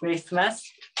Christmas.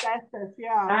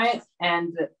 Right.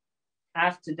 And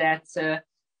after that,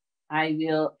 I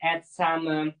will add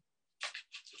some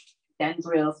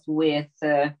tendrils with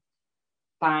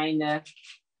pine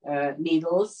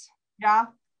needles. Yeah.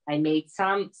 I made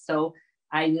some, so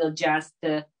I will just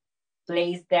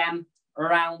place them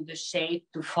around the shape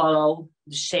to follow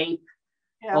the shape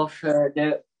of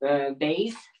the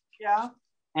base. Yeah.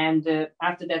 And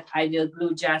after that, I will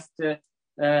glue just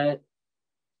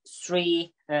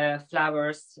 3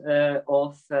 flowers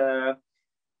of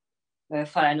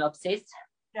Phalaenopsis.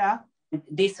 Yeah.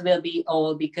 This will be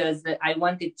all because I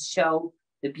wanted to show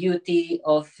the beauty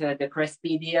of the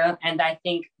Craspedia, and I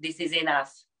think this is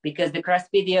enough because the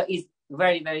Craspedia is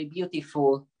very, very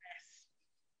beautiful.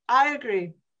 I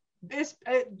agree. This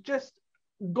just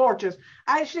gorgeous.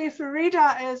 Actually,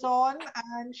 Farida is on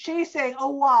and she's saying, oh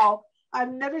wow,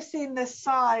 I've never seen this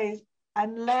size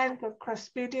and length of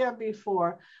Craspedia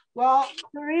before. Well,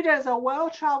 Farida is a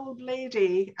well-traveled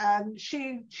lady and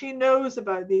she knows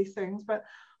about these things, but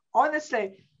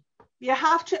honestly, you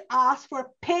have to ask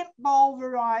for paintball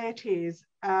varieties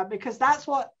because that's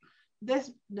what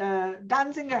this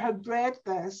Danziger had bred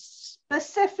this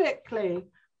specifically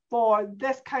for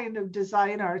this kind of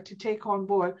designer to take on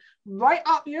board. Right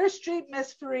up your street,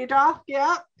 Miss Farida.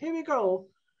 Yeah, here we go.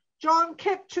 John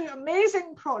Kip to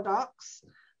amazing products.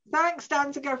 Thanks,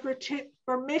 Danziger,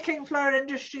 for making flower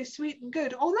industry sweet and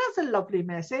good. Oh, that's a lovely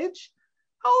message.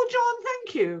 Oh, John,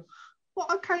 thank you.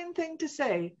 What a kind thing to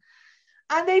say.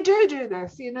 And they do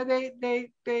this, you know, they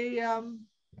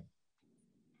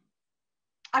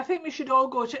I think we should all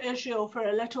go to Israel for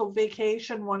a little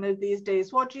vacation one of these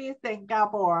days. What do you think,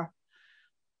 Gábor?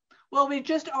 will we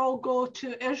just all go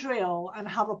to Israel and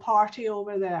have a party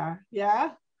over there?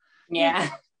 Yeah? Yeah.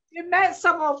 You met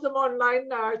some of them online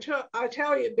now. I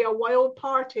tell you, it'd be a wild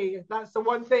party. That's the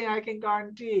one thing I can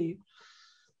guarantee.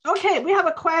 Okay, we have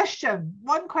a question.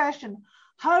 One question.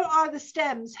 How are the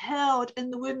stems held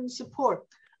in the wooden support?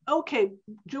 Okay,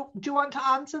 do you want to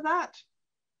answer that?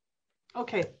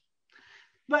 Okay.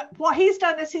 But what he's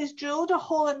done is he's drilled a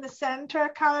hole in the center,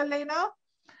 Carolina.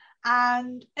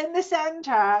 And in the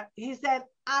center, he's then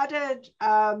added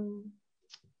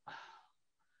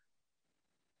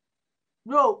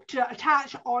rope to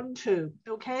attach onto,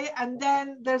 okay? And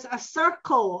then there's a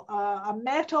circle, a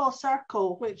metal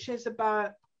circle, which is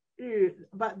about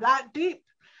that deep.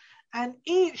 And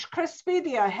each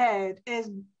Crispidia head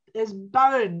is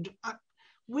bound.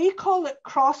 We call it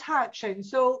cross hatching.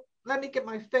 So let me get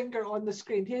my finger on the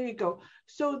screen. Here you go.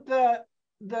 So the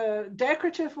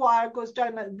decorative wire goes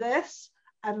down like this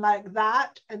and like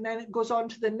that, and then it goes on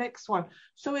to the next one.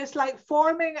 So it's like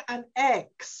forming an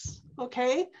X,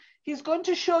 okay? He's going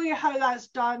to show you how that's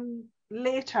done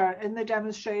later in the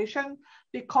demonstration,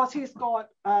 because he's got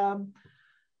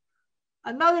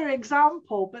another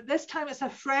example, but this time it's a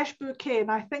fresh bouquet,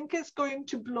 and I think it's going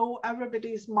to blow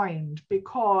everybody's mind,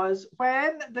 because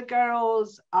when the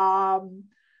girls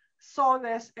saw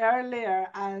this earlier,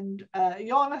 and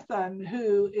Jonathan,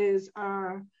 who is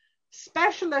our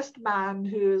specialist man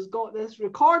who's got this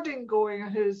recording going,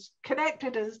 who's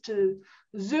connected us to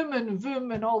Zoom and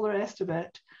Voom and all the rest of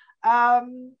it,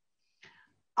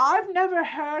 I've never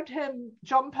heard him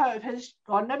jump out of his,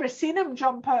 or never seen him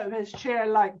jump out of his chair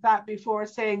like that before,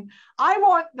 saying, I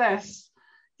want this.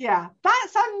 Yeah,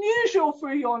 that's unusual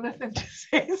for Jonathan to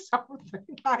say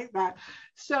something like that.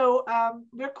 So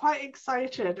we're quite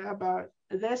excited about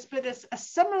this, but it's a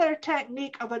similar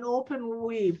technique of an open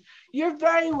weave. You're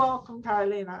very welcome,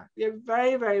 Carolina. You're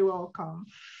very, very welcome.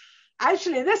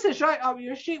 Actually, this is right up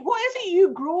your street. What is it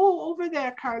you grow over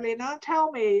there, Carolina?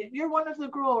 Tell me. You're one of the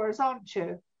growers, aren't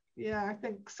you? Yeah, I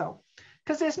think so.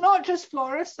 Because it's not just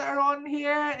florists that are on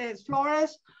here. It's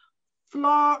florists,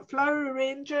 flower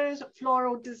arrangers,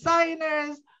 floral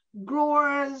designers,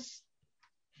 growers.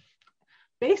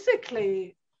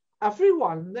 Basically,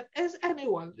 everyone that is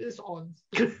anyone is on.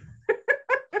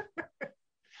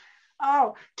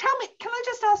 Oh, tell me, can I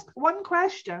just ask one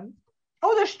question?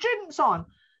 Oh, there's students on.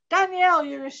 Danielle,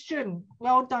 you're a student.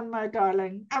 Well done, my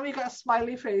darling. And we got a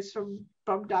smiley face from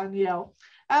Danielle.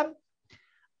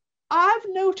 I've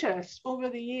noticed over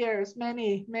the years,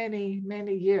 many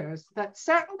years, that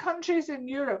certain countries in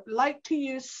Europe like to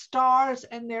use stars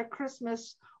in their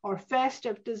Christmas or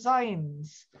festive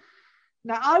designs.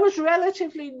 Now, I was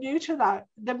relatively new to that.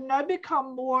 They've now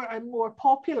become more and more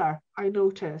popular, I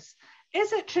notice.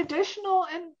 Is it traditional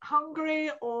in Hungary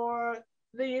or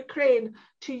the Ukraine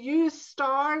to use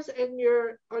stars in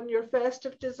on your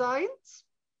festive designs?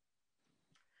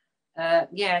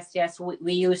 Yes.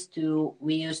 We used to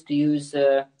use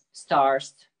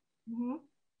stars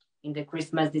in the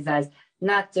Christmas designs.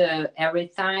 Not every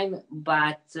time,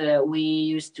 but we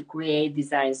used to create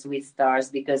designs with stars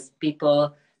because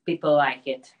people like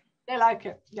it. They like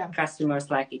it, yeah. Customers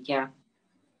like it, yeah.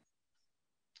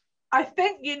 I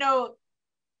think,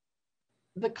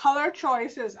 the color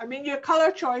choices, I mean, your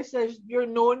color choices, you're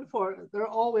known for, they're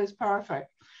always perfect.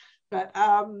 But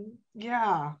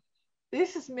yeah,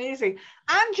 this is amazing.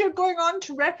 And you're going on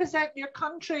to represent your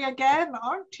country again,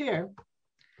 aren't you?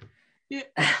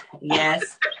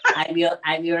 Yes, I will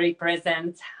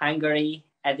represent Hungary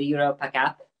at the Europa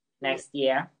Cup next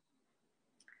year.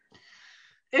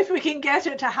 If we can get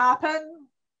it to happen.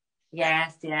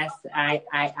 Yes. I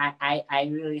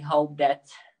really hope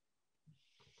that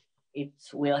it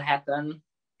will happen,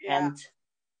 yeah. And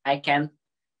I can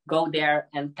go there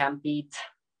and compete.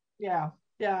 Yeah.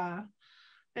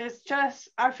 It's just,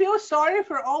 I feel sorry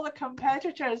for all the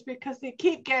competitors because they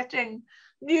keep getting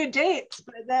new dates,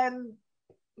 but then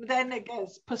it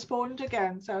gets postponed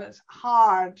again. So it's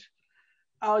hard.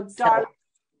 Oh, darling.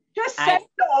 Just send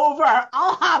it over.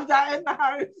 I'll have that in the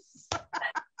house.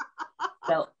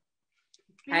 So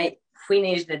I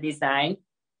finished the design.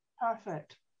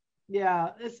 Perfect.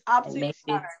 Yeah, it's absolutely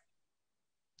stunning.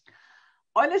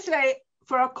 Honestly,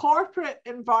 for a corporate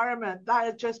environment, that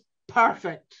is just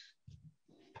perfect.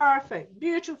 Perfect.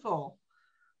 Beautiful.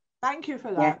 Thank you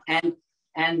for that. Yeah,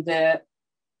 and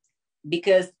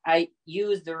because I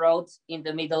use the roads in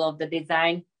the middle of the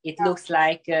design, it looks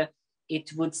like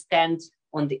it would stand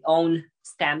on the own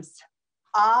stems.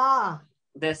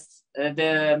 The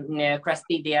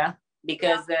Craspidia,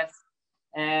 because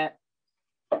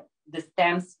the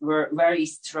stems were very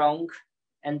strong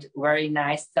and very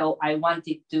nice. So I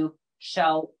wanted to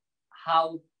show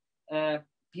how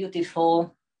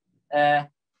beautiful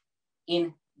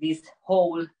in this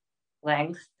whole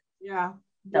length. Yeah.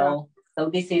 So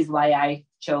this is why I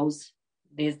chose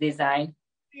this design.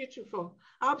 Beautiful,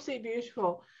 absolutely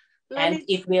beautiful. And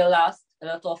it will last a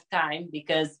lot of time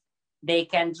because they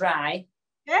can dry.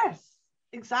 Yes,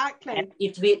 exactly. And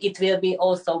it will be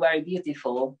also very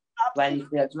beautiful. Absolutely. When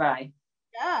it will dry.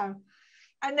 Yeah.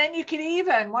 And then you can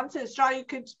even, once it's dry, you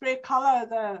could spray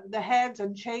color the heads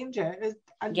and change it.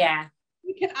 And yeah.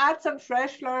 You can add some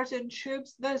fresh flowers in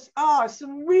tubes. There's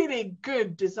some really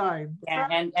good design. Yeah,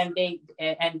 and they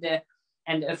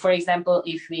and for example,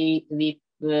 if we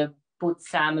put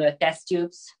some test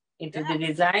tubes into the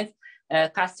design,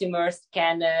 customers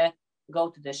can go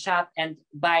to the shop and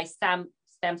buy some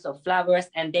stems of flowers,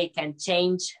 and they can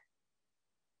change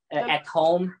at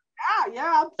home.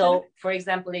 Yeah. Absolutely. So, for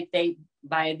example, if they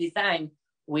buy a design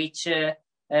which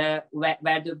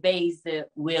where the base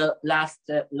will last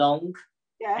long,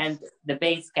 yes. and the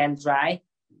base can dry,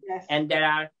 yes. and there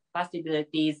are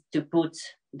possibilities to put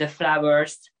the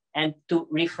flowers and to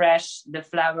refresh the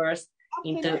flowers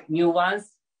into new ones,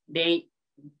 they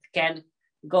can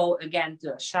go again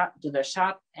to the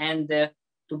shop and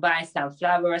to buy some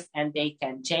flowers, and they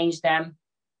can change them.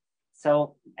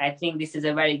 So I think this is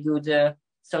a very good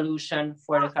solution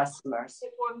for the customers.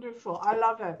 It's wonderful. I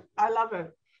love it. I love it.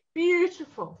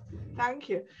 Beautiful. Thank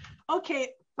you.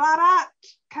 Okay, Bharat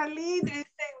Khalid is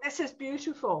saying this is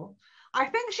beautiful. I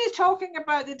think she's talking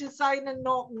about the design and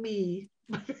not me.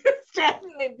 It's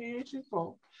definitely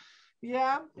beautiful.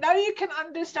 Yeah. Now you can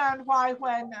understand why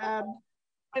when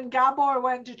Gábor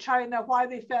went to China, why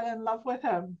they fell in love with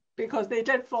him, because they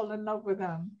did fall in love with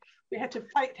him. We had to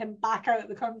fight him back out of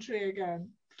the country again.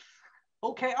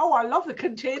 Okay. Oh, I love the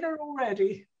container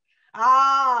already.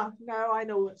 Now I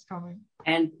know what's coming.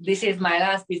 And this is my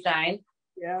last design.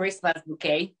 Yeah. Christmas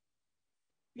bouquet.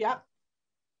 Yeah.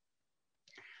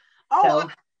 Oh,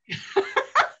 so.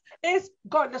 It's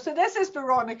good. So this is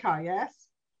Veronica, yes?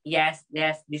 Yes.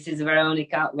 This is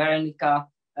Veronica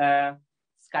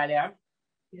Skyler.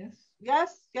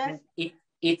 Yes. And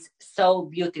it's so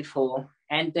beautiful,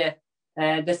 and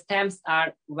the stems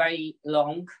are very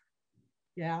long.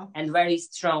 Yeah. And very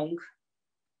strong,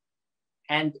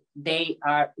 and they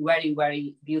are very,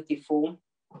 very beautiful.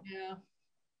 Yeah.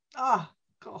 Oh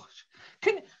gosh.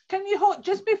 Can you hold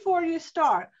just before you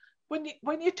start, when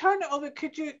you turn it over,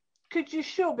 could you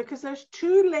show, because there's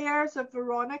 2 layers of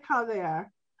Veronica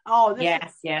there. Oh,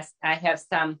 yes. I have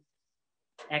some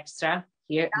extra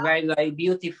here. Yeah. Very, very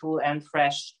beautiful and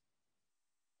fresh.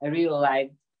 I really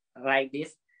like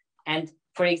this. And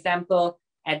for example,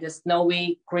 at the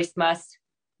snowy Christmas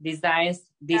designs,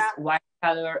 this white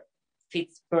color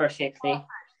fits perfectly.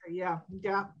 Yeah,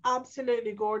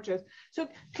 absolutely gorgeous. So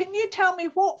can you tell me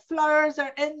what flowers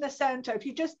are in the center? If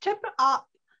you just tip it up,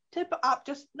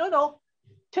 just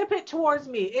tip it towards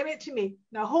me, aim it to me.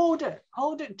 Now hold it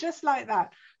just like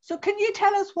that. So can you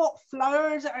tell us what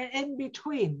flowers are in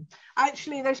between?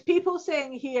 Actually, there's people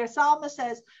saying here, Salma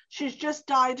says she's just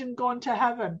died and gone to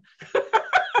heaven.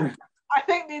 I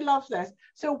think they love this.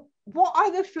 So what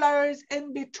are the flowers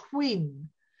in between?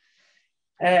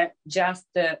 Just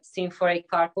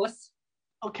Symphoricarpus.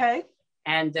 Okay.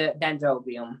 And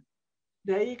Dendrobium.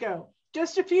 There you go.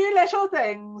 Just a few little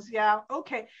things. Yeah.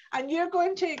 Okay. And you're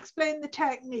going to explain the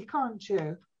technique, aren't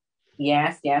you?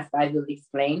 Yes, I will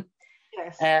explain.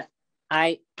 Yes.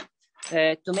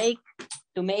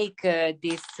 To make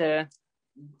this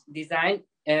design,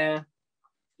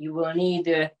 you will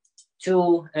need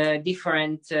two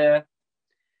different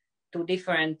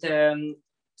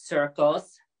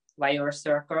circles, wire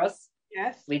circles.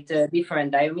 Yes. With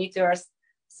different diameters,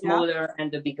 smaller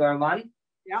and the bigger one.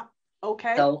 Yeah.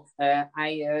 Okay. So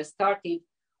I started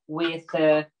with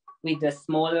the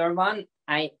smaller one.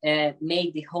 I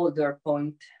made the holder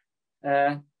point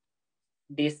to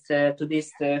this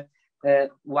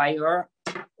wire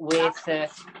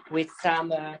with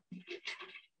some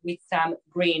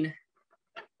green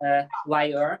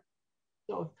wire.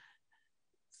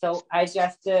 So I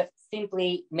just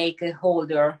simply make a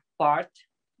holder part.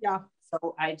 Yeah.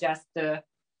 So I just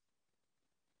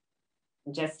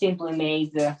simply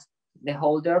made the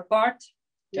holder part.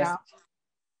 Yeah.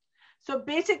 So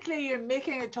basically, you're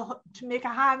making it to make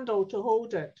a handle to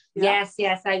hold it. Yeah?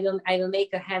 Yes. I will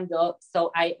make a handle.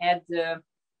 So I add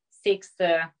six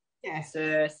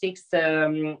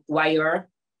wire.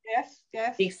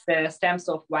 Yes. 6 stems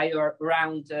of wire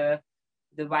around the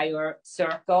wire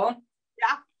circle.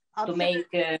 Yeah. Absolutely. To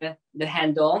make the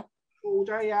handle.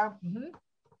 Holder. Yeah. Mm-hmm.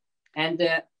 And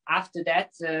after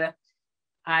that,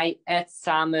 I add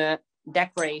some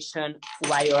decoration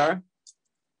wire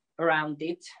around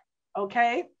it.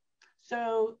 Okay.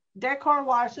 So decor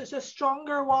wire, so it's a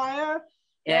stronger wire.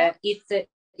 Yeah. It's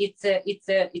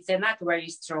a not very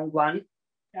strong one.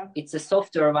 Yeah. It's a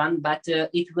softer one, but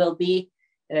it will be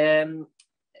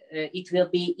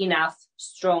enough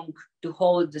strong to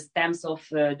hold the stems of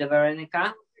the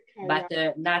Veronica, okay,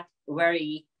 but not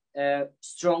very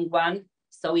strong one.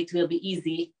 So it will be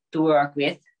easy to work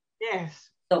with. Yes.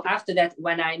 So after that,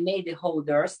 when I made the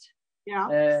holders,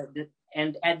 yeah,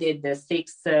 and added the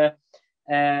 6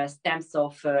 stems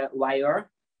of wire,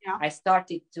 yeah, I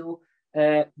started to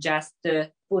just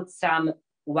put some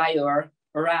wire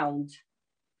around.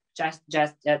 Just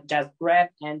grab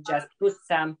and just put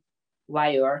some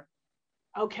wire.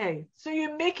 Okay, so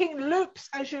you're making loops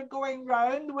as you're going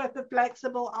round with the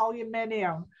flexible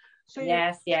aluminium. So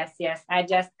yes. I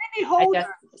just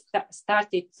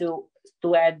started to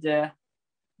add the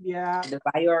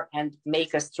wire and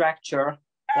make a structure.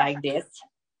 Perfect. Like this.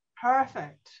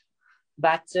 Perfect.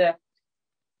 But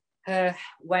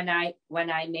when I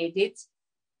made it,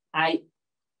 I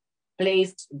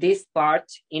placed this part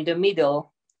in the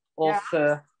middle of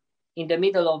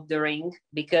the ring,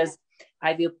 because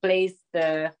I will place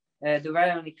the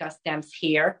Veronica stems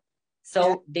here,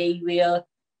 so they will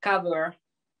cover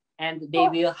and they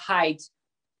will hide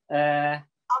the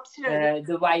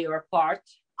wire part.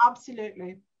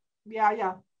 Absolutely.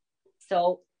 Yeah.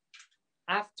 So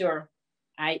after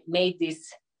I made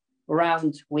this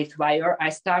round with wire, I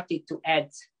started to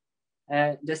add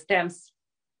the stems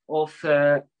of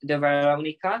the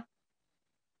Veronica.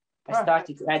 I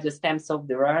started to add the stems of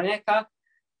the Veronica.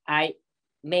 I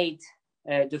made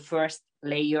the first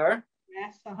layer.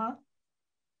 Yes,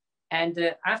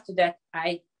 And after that,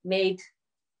 I made,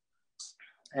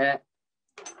 and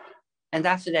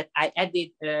after that, I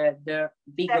added the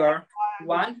bigger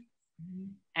one. Mm-hmm.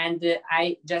 And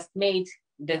I just made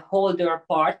the holder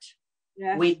part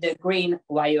with the green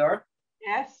wire.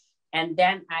 Yes. And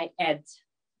then I add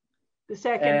the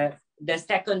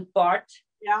second part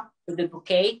to the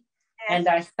bouquet. Yes. And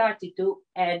I started to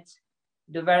add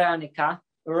the Veronica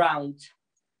around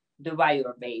the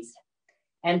wire base.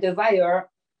 And the wire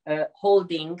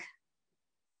holding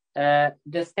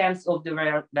the stems of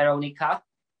the Veronica.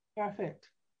 Perfect.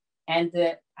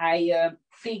 And I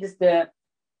fixed the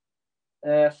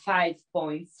 5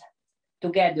 points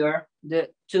together,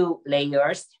 the 2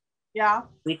 layers. Yeah.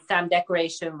 With some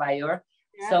decoration wire.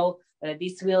 Yeah. So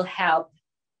this will help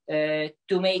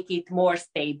to make it more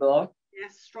stable.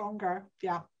 Yes, stronger.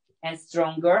 Yeah. And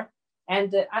stronger.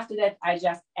 And after that, I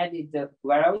just added the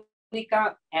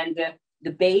Veronica and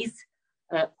the base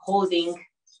holding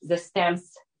the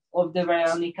stems of the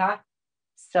Veronica.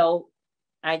 So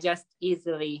I just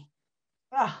easily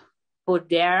put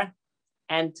there,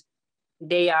 and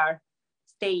they are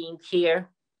staying here.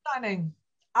 Stunning.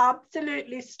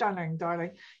 Absolutely stunning,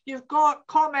 darling. You've got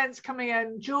comments coming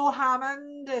in. Jo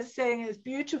Hammond is saying it's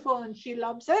beautiful and she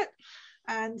loves it.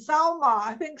 And Salma,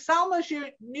 I think Salma's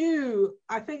new.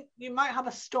 I think you might have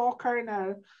a stalker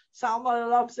now. Salma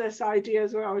loves this idea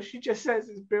as well. She just says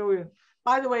it's brilliant.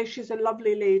 By the way, she's a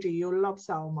lovely lady. You'll love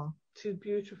Salma. She's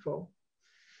beautiful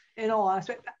in all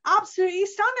aspects. Absolutely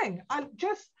stunning. I've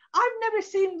never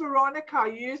seen Veronica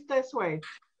used this way,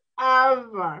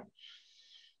 ever.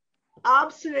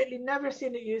 Absolutely never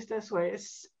seen it used this way.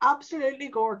 It's absolutely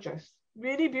gorgeous.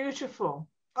 Really beautiful.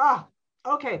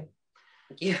 Okay.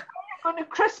 Yeah. I'm going to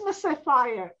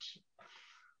Christmasify it.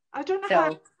 I don't know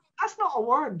how. That's not a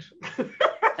word.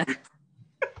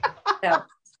 So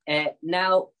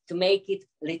now to make it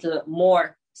a little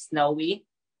more snowy,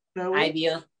 I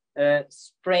will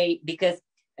spray, because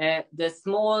the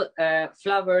small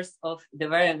flowers of the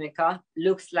Veronica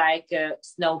looks like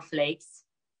snowflakes.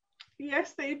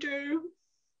 Yes, they do.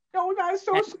 Oh, that's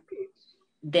so sweet.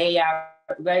 They are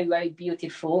very, very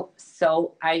beautiful.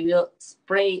 So I will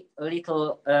spray a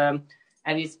little,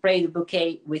 I will spray the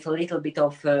bouquet with a little bit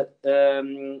of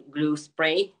glue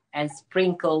spray and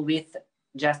sprinkle with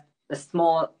just a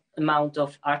small amount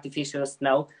of artificial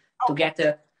snow to get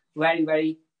a very,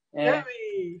 very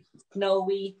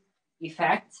snowy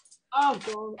effect. Oh,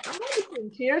 God. I'm almost in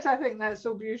tears. I think that's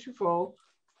so beautiful.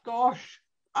 Gosh.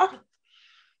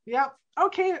 Yeah.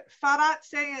 Okay, Farhat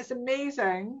saying it's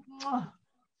amazing.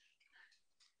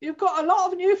 You've got a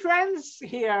lot of new friends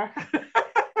here.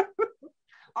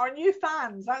 Or new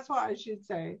fans, that's what I should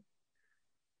say.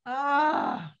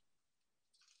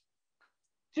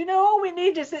 Do you know all we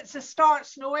need is it to start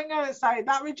snowing outside?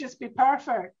 That would just be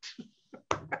perfect.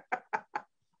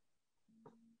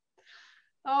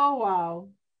 Oh, wow.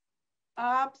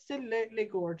 Absolutely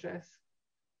gorgeous.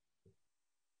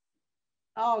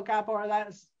 Oh, Gábor,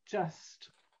 that's just...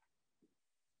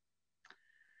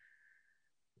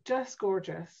 just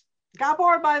gorgeous.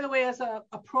 Gábor, by the way, is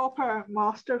a proper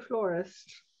master florist.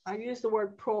 I use the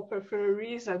word proper for a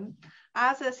reason,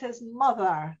 as is his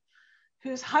mother,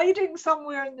 who's hiding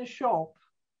somewhere in the shop.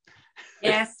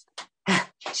 Yes,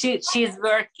 she's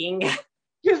working.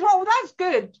 Well, that's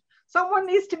good. Someone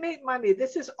needs to make money.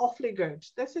 This is awfully good.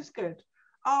 This is good.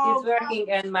 Oh, she's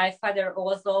working, and my father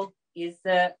also is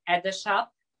at the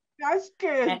shop. That's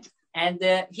good. And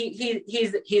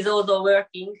he's also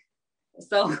working.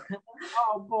 So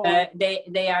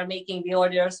they are making the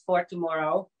orders for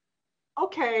tomorrow.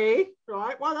 Okay,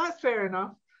 right. Well, that's fair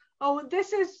enough. Oh,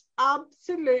 this is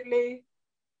absolutely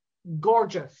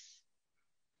gorgeous.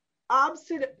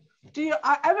 Absolutely.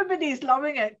 Everybody's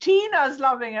loving it. Tina's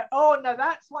loving it. Oh, no,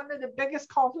 that's one of the biggest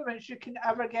compliments you can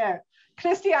ever get.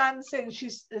 Christiane saying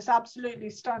it's absolutely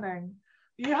stunning.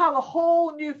 You have a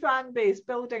whole new fan base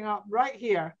building up right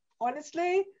here.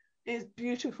 Honestly, it's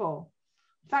beautiful.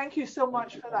 Thank you so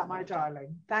much for that, my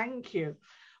darling. Thank you.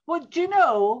 Well, do you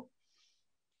know,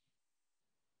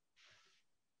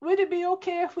 would it be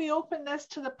okay if we open this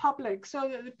to the public so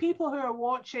that the people who are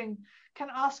watching can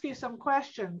ask you some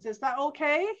questions? Is that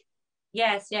okay?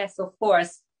 Yes, of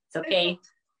course. It's okay.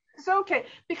 It's okay.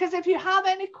 Because if you have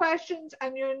any questions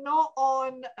and you're not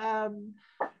on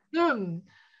Zoom,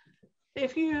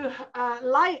 if you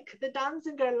like the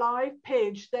Danziger live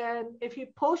page, then if you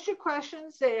post your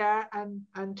questions there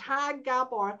and tag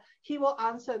Gábor, he will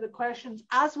answer the questions,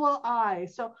 as will I.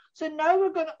 So now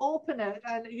we're going to open it,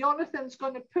 and Jonathan's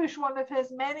going to push one of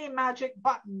his many magic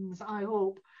buttons, I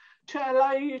hope, to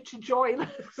allow you to join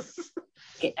us.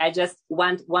 I just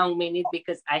want 1 minute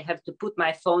because I have to put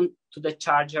my phone to the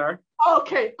charger.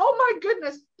 Okay. Oh my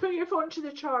goodness. Put your phone to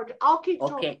the charger. I'll keep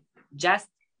talking. Okay. Just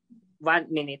 1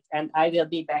 minute and I will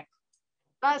be back.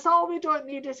 That's all we don't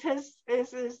need is his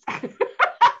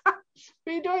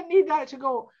we don't need that to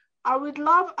go. I would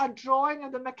love a drawing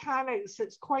of the mechanics.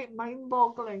 It's quite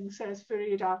mind-boggling, says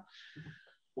Farida.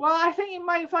 Well, I think you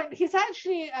might find he's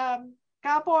actually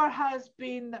Gábor has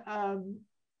been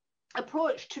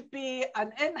approached to be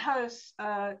an in-house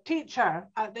teacher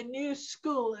at the new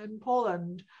school in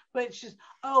Poland, which is,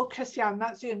 oh, Christian,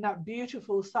 that's in that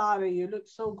beautiful sari. You look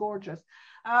so gorgeous.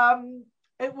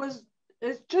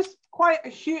 It's just quite a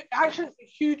huge, actually it's a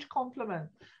huge compliment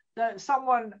that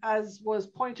someone, as was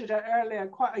pointed out earlier,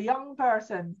 quite a young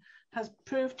person has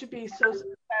proved to be so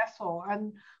successful.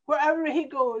 And wherever he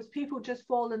goes, people just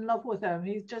fall in love with him.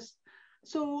 He's just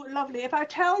so lovely. If I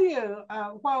tell you,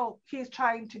 well, he's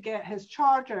trying to get his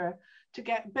charger to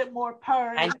get a bit more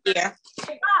power. I'm here.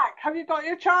 Back. Have you got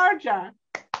your charger?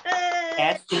 Hey,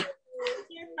 yes. You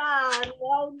man,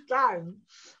 well done.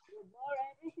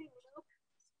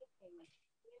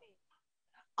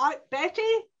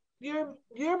 Betty,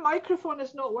 your microphone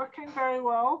is not working very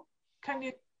well. Can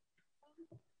you?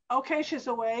 Okay, she's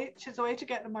away. She's away to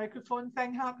get the microphone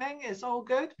thing happening. It's all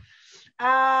good.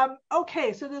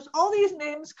 Okay, so there's all these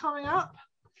names coming up,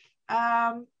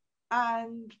 and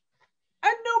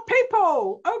no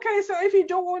people. Okay, so if you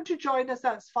don't want to join us,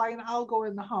 that's fine. I'll go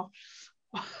in the hub.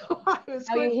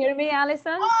 You hear me,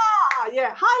 Alison? Ah,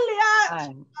 yeah. Hi, Liat.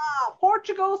 Hi.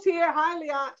 Portugal's here. Hi,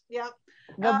 Liat. Yeah.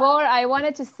 Gábor, I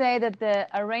wanted to say that the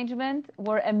arrangements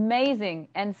were amazing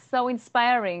and so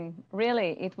inspiring.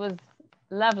 Really, it was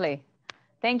lovely.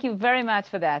 Thank you very much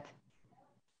for that.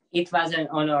 It was an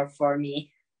honor for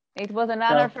me. It was an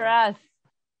honor for us.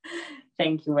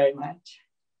 Thank you very much.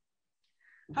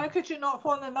 How could you not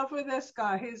fall in love with this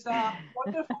guy? He's a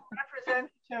wonderful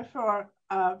representative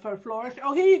for florists.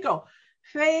 Oh, here you go.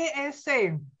 Faye is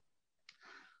saying,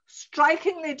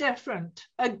 strikingly different.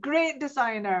 A great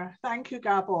designer. Thank you,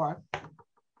 Gábor.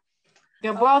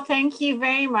 Gábor, thank you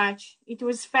very much. It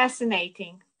was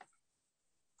fascinating.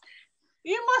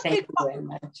 You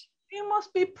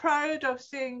must be proud of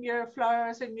seeing your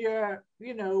flowers and your,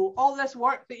 all this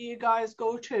work that you guys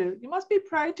go to. You must be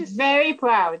proud to see. Very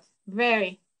proud.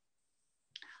 Very.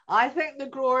 I think the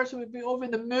growers would be over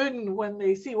the moon when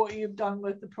they see what you've done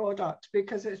with the product,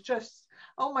 because it's just,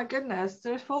 oh my goodness,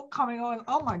 there's folk coming on.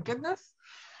 Oh my goodness.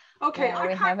 Okay, yeah,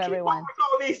 we have everyone.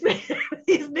 All these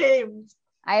names.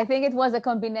 I think it was a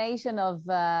combination of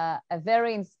a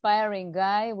very inspiring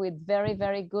guy with very,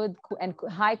 very good and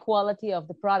high quality of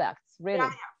the products, really.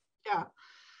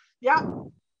 Yeah.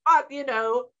 But,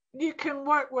 you can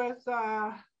work with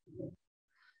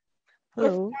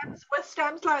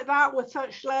stems like that with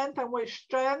such length and with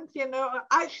strength.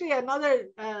 Actually, another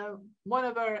one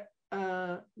of our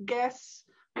guests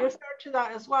referred to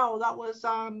that as well. That was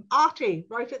Artie,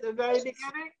 right at the very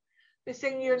beginning. They're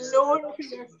saying you're known for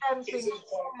your stems being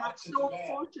so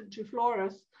important to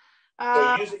florists.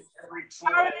 Carolina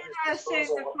is saying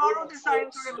the floral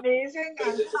designs are amazing,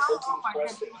 and oh my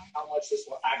goodness. How much this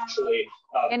will actually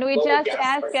can we just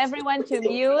ask everyone to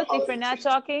mute if we're not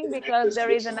talking, because there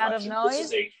is a lot of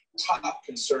noise? This is a top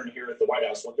concern here at the White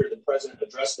House. We'll hear the president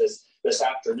address this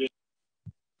afternoon.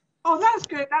 Oh, that's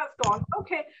good. That's gone.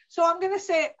 Okay, so I'm going to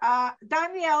say,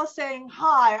 Danielle saying,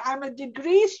 hi, I'm a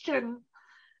degree student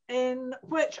in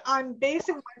which I'm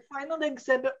basing my final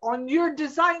exhibit on your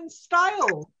design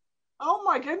style. Oh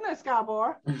my goodness,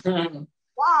 Gábor.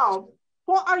 Wow.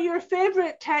 What are your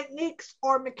favorite techniques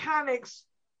or mechanics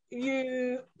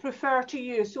you prefer to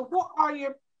use? So what are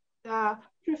your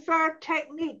preferred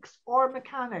techniques or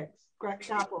mechanics,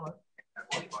 Gábor?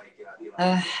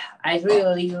 I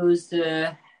really use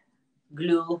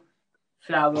glue,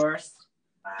 flowers,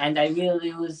 and I will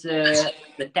use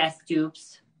the test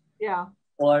tubes. Yeah.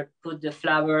 Or put the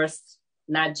flowers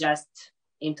not just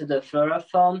into the floral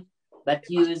foam, but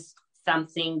use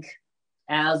something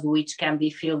else which can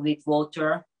be filled with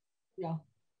water. Yeah.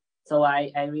 So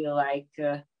I really like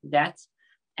that.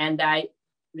 And I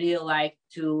really like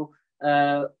to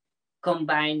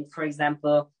combine, for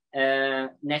example,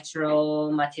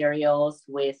 natural materials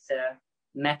with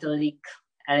metallic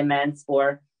elements,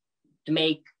 or to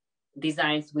make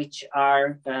designs which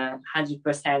are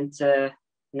 100%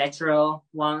 natural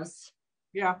ones.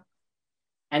 Yeah.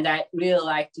 And I really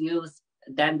like to use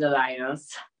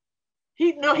dandelions.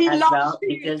 He loves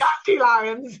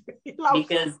dandelions.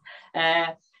 Because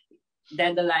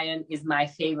dandelion is my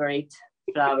favorite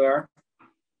flower.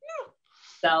 Yeah.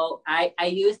 So I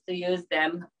used to use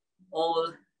them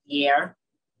all year.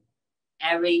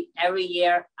 Every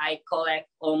year I collect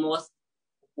almost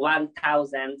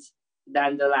 1,000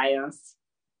 dandelions,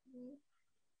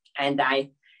 and I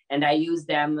use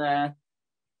them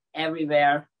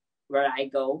everywhere where I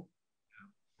go.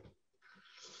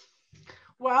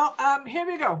 Well, here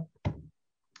we go.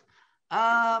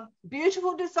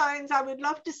 Beautiful designs. I would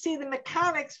love to see the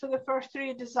mechanics for the first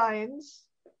 3 designs.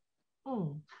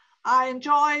 I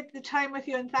enjoyed the time with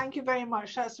you, and thank you very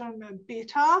much. That's from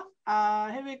Beta.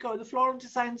 Here we go. The floral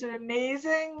designs are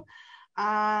amazing.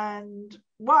 And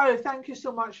wow, thank you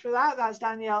so much for that. That's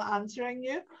Danielle answering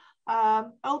you.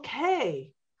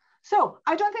 Okay. So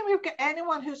I don't think we've got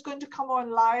anyone who's going to come on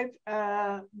live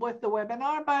with the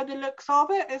webinar by the looks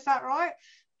of it. Is that right?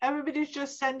 Everybody's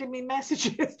just sending me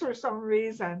messages for some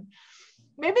reason.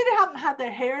 Maybe they haven't had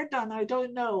their hair done. I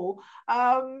don't know.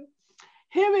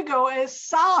 Here we go. Is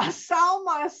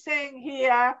Salma saying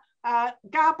here,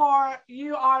 Gábor,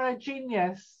 you are a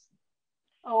genius.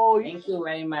 Oh, thank you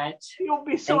very much. You'll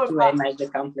be so thank you very much, the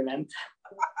compliment.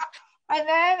 And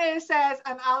then it says,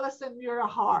 and Alison, you're a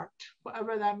heart,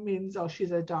 whatever that means. Oh,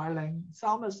 she's a darling.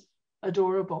 Salma's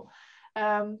adorable.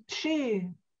 She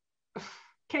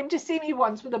came to see me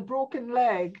once with a broken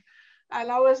leg, and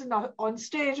I was on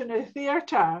stage in a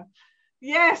theatre.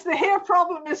 Yes, the hair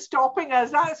problem is stopping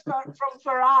us. That's from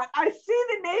Farhat. I see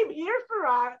the name here,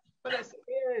 Farhat, but it's a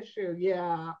hair issue.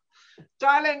 Yeah.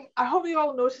 Darling, I hope you're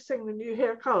all noticing the new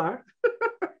hair color.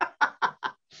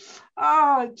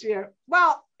 Oh dear.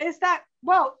 Well, if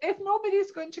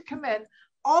nobody's going to come in,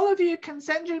 all of you can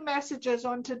send your messages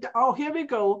onto, oh, here we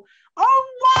go.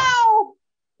 Oh,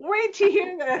 wow. Wait to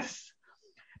hear this.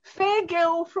 Faye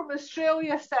Gill from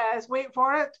Australia says, wait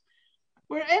for it,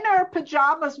 we're in our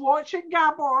pajamas watching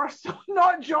Gábor, so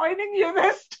not joining you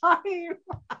this time.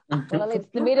 Well, it's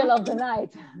the middle of the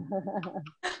night.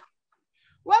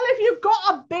 Well, if you've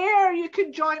got a bear, you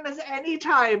can join us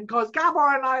anytime, because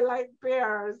Gábor and I like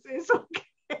bears. It's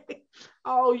okay.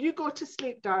 Oh, you go to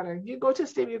sleep, darling. You go to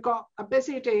sleep. You've got a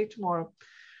busy day tomorrow.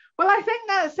 Well, I think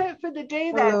that's it for the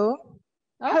day then. Hello.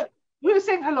 Who's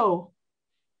saying hello?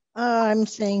 I'm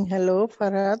saying hello,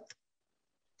 Farhat.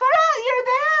 Farhat, you're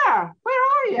there. Where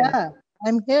are you? Yeah,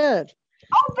 I'm here.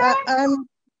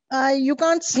 Oh, you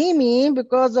can't see me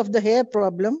because of the hair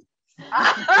problem.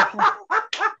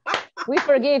 We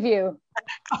forgive you.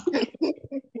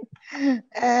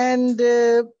 And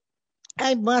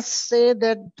I must say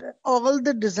that all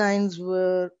the designs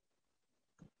were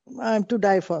to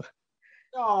die for.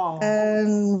 Oh.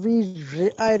 And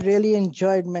I really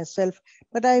enjoyed myself.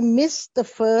 But I missed the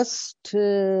first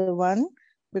one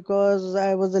because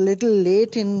I was a little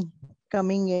late in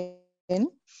coming in.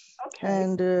 Okay.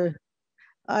 And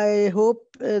I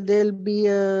hope there'll be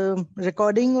a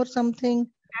recording or something.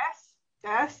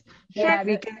 Yes. Yeah,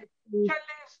 Shirley's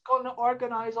going to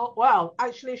organize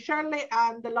actually Shirley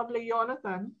and the lovely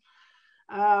Jonathan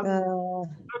are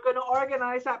going to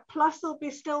organize that, plus there'll be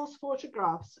stills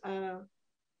photographs.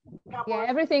 Yeah,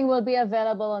 everything will be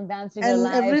available on Danziger and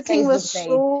Live everything Facebook was page.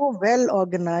 so well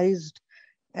organized.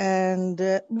 And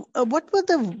what were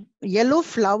the yellow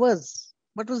flowers?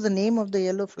 What was the name of the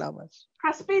yellow flowers?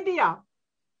 Craspedia.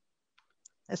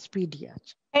 Aspedia.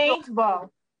 Paintball.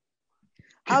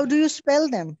 How do you spell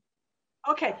them?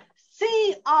 Okay,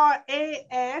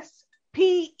 CRASPEDIA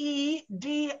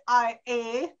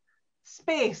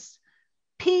space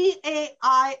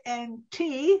PAINT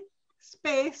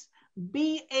space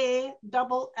BALL.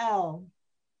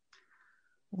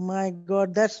 My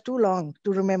God, that's too long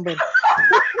to remember.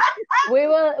 We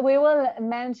will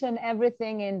mention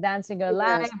everything in Danziger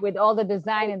Live with all the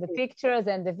design and the pictures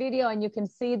and the video, and you can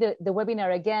see the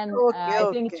webinar again. I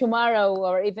think tomorrow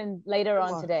or even later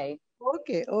on today.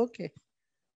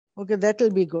 Okay,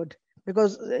 that'll be good,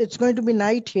 because it's going to be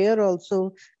night here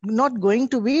also. Not going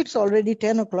to be, it's already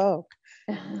 10 o'clock.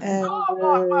 And,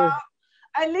 well,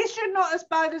 at least you're not as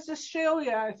bad as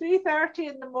Australia. 3:30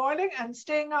 in the morning and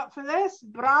staying up for this.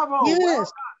 Bravo.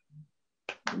 Yes,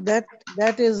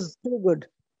 that is too good.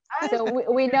 So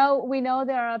we know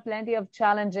there are plenty of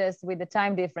challenges with the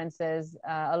time differences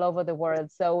all over the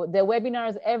world. So the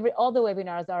webinars, all the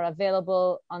webinars are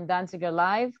available on Danziger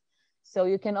Live. So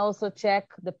you can also check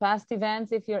the past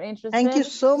events if you're interested. Thank you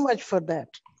so much for that.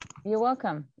 You're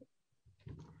welcome.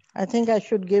 I think I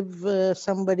should give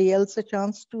somebody else a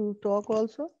chance to talk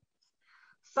also.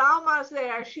 Salma's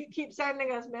there. She keeps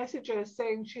sending us messages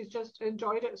saying she's just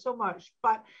enjoyed it so much.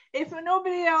 But if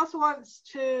nobody else wants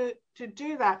to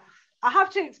do that, I have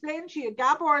to explain to you,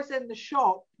 Gábor's in the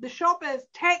shop. The shop is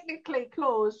technically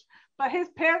closed, but his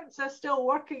parents are still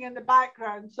working in the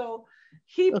background. So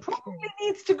he probably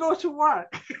needs to go to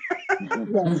work.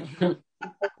 Yes.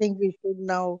 I think we should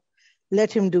now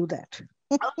let him do that.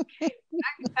 Okay.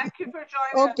 Thank you for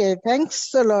joining us. Okay,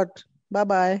 thanks a lot.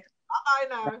 Bye-bye. Bye-bye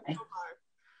now.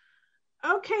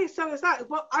 Bye-bye. Okay, so is that,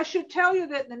 well, I should tell you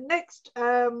that the next,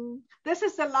 this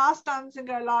is the last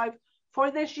Danziger Live for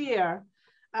this year.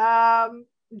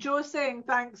 Joe's saying,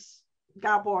 thanks,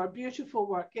 Gábor, beautiful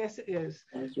work. Yes, it is.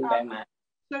 Thank you very much.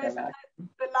 So it's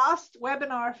the last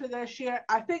webinar for this year.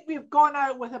 I think we've gone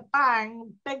out with a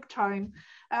bang, big time.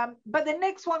 But the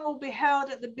next one will be held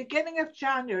at the beginning of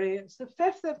January. It's the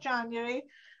 5th of January.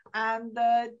 And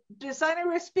the designer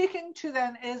we're speaking to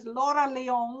then is Laura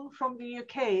Leon from the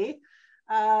UK.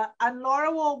 And Laura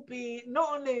will be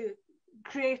not only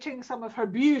creating some of her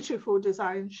beautiful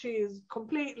designs, she's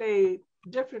completely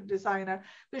different designer,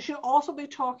 but she'll also be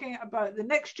talking about the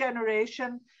next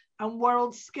generation and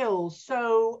world skills.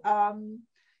 So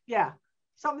yeah,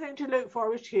 something to look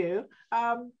forward to.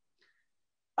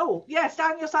 Oh yes,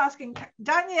 Daniel's asking.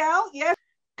 Danielle, yes.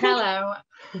 Hello.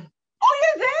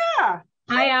 Oh, you're there.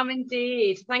 I am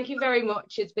indeed. Thank you very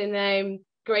much. It's been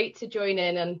great to join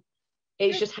in, and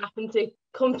it's just happened to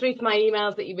come through to my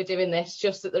emails that you were doing this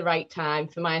just at the right time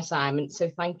for my assignment. So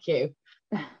thank you.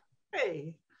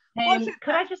 Hey.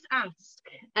 Could I just ask,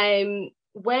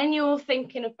 when you're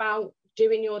thinking about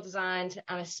doing your designs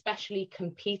and especially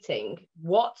competing,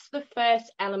 what's the first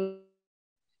element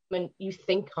you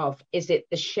think of? Is it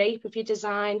the shape of your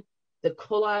design, the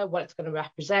colour, what it's going to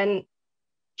represent?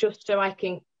 Just so I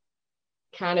can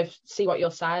kind of see what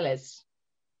your style is.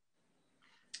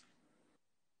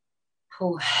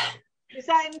 Oh. Is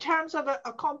that in terms of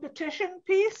a competition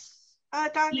piece,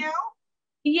 Danielle?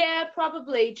 Yeah,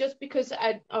 probably, just because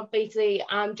obviously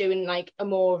I'm doing like a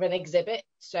more of an exhibit,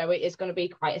 so it is going to be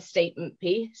quite a statement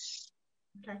piece.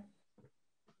 Okay.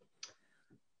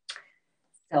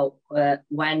 So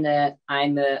when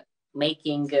I'm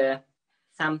making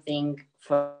something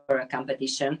for a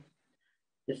competition,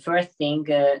 the first thing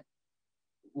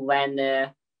when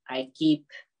I keep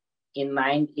in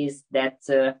mind is that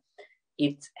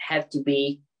it have to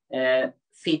be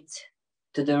fit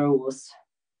to the rules.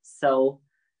 So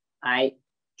I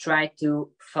try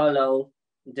to follow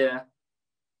the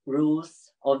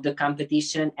rules of the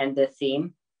competition and the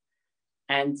theme.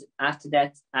 And after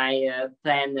that, I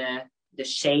plan the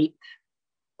shape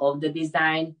of the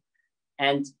design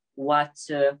and what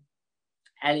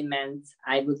elements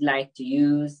I would like to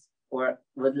use or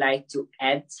would like to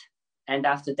add. And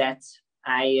after that,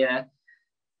 I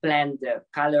plan the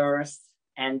colors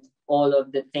and all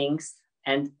of the things.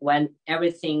 And when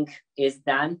everything is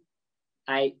done,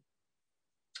 I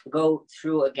go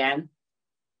through again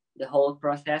the whole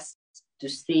process to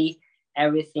see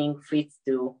everything fits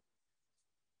to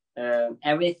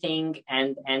everything,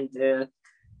 and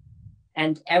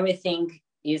everything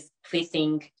is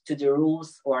fitting to the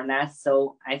rules or not.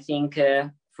 So I think,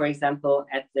 for example,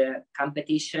 at the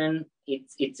competition,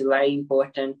 it's very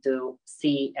important to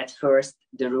see at first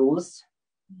the rules,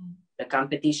 the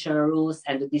competition rules,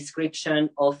 and the description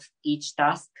of each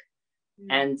task.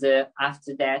 And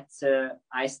after that,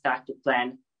 I start to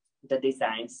plan the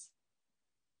designs.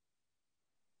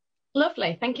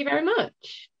 Lovely. Thank you very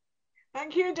much.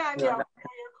 Thank you, Daniel,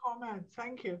 for your comments.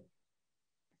 Thank you.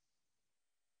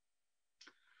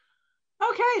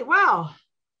 Okay, well,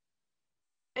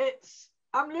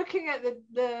 I'm looking at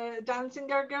the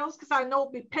Danziger girls because I know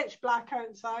it'll be pitch black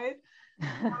outside.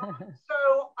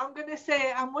 So I'm going to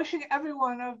say I'm wishing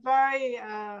everyone a very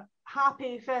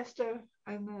happy festive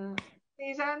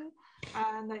season,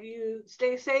 and that you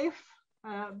stay safe,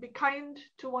 be kind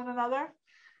to one another,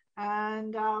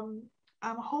 and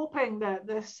I'm hoping that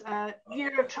this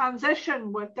year of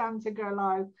transition with Danziger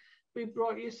Live, we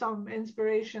brought you some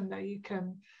inspiration that you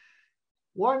can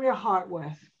warm your heart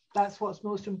with. That's what's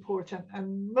most important,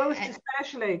 and most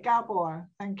especially Gábor.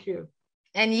 Thank you.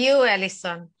 And you,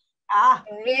 Alison.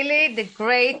 Really the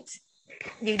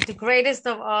greatest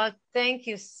of all. Thank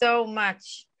you so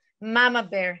much, Mama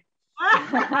Bear.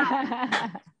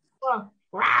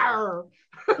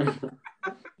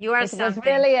 You are something. It was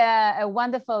really a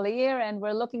wonderful year, and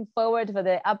we're looking forward for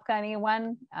the upcoming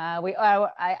one.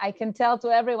 I can tell to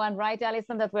everyone, right,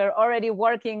 Alison, that we're already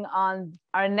working on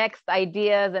our next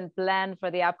ideas and plan for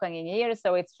the upcoming year.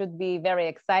 So it should be very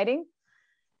exciting.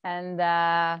 And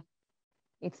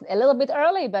it's a little bit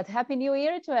early, but Happy New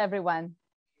Year to everyone.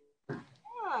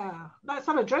 Let's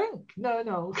have a drink.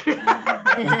 No. See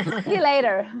you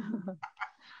later.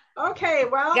 Okay,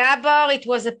 well. Gábor, it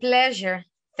was a pleasure.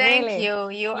 Thank really? you.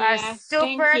 You are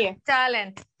super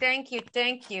talent. Thank you.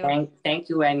 Thank you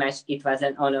very much. It was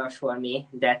an honor for me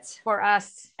that for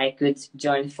us I could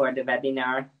join for the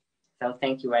webinar. So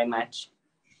thank you very much.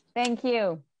 Thank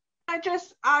you. I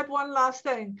just add one last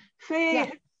thing. Faye,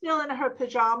 still in her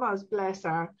pajamas, bless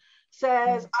her,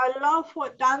 says, I love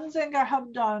what Danziger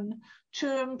have done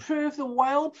to improve the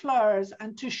wildflowers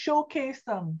and to showcase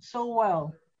them so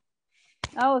well.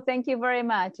 Oh, thank you very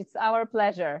much. It's our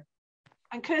pleasure.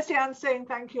 And Christian's saying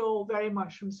thank you all very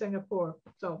much from Singapore.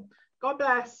 So God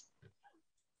bless.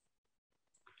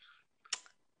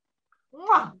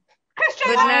 Mwah. Christian.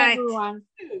 Good night, everyone.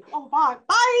 Oh, bye.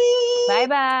 Bye.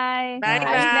 Bye.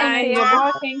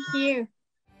 Bye. Thank you.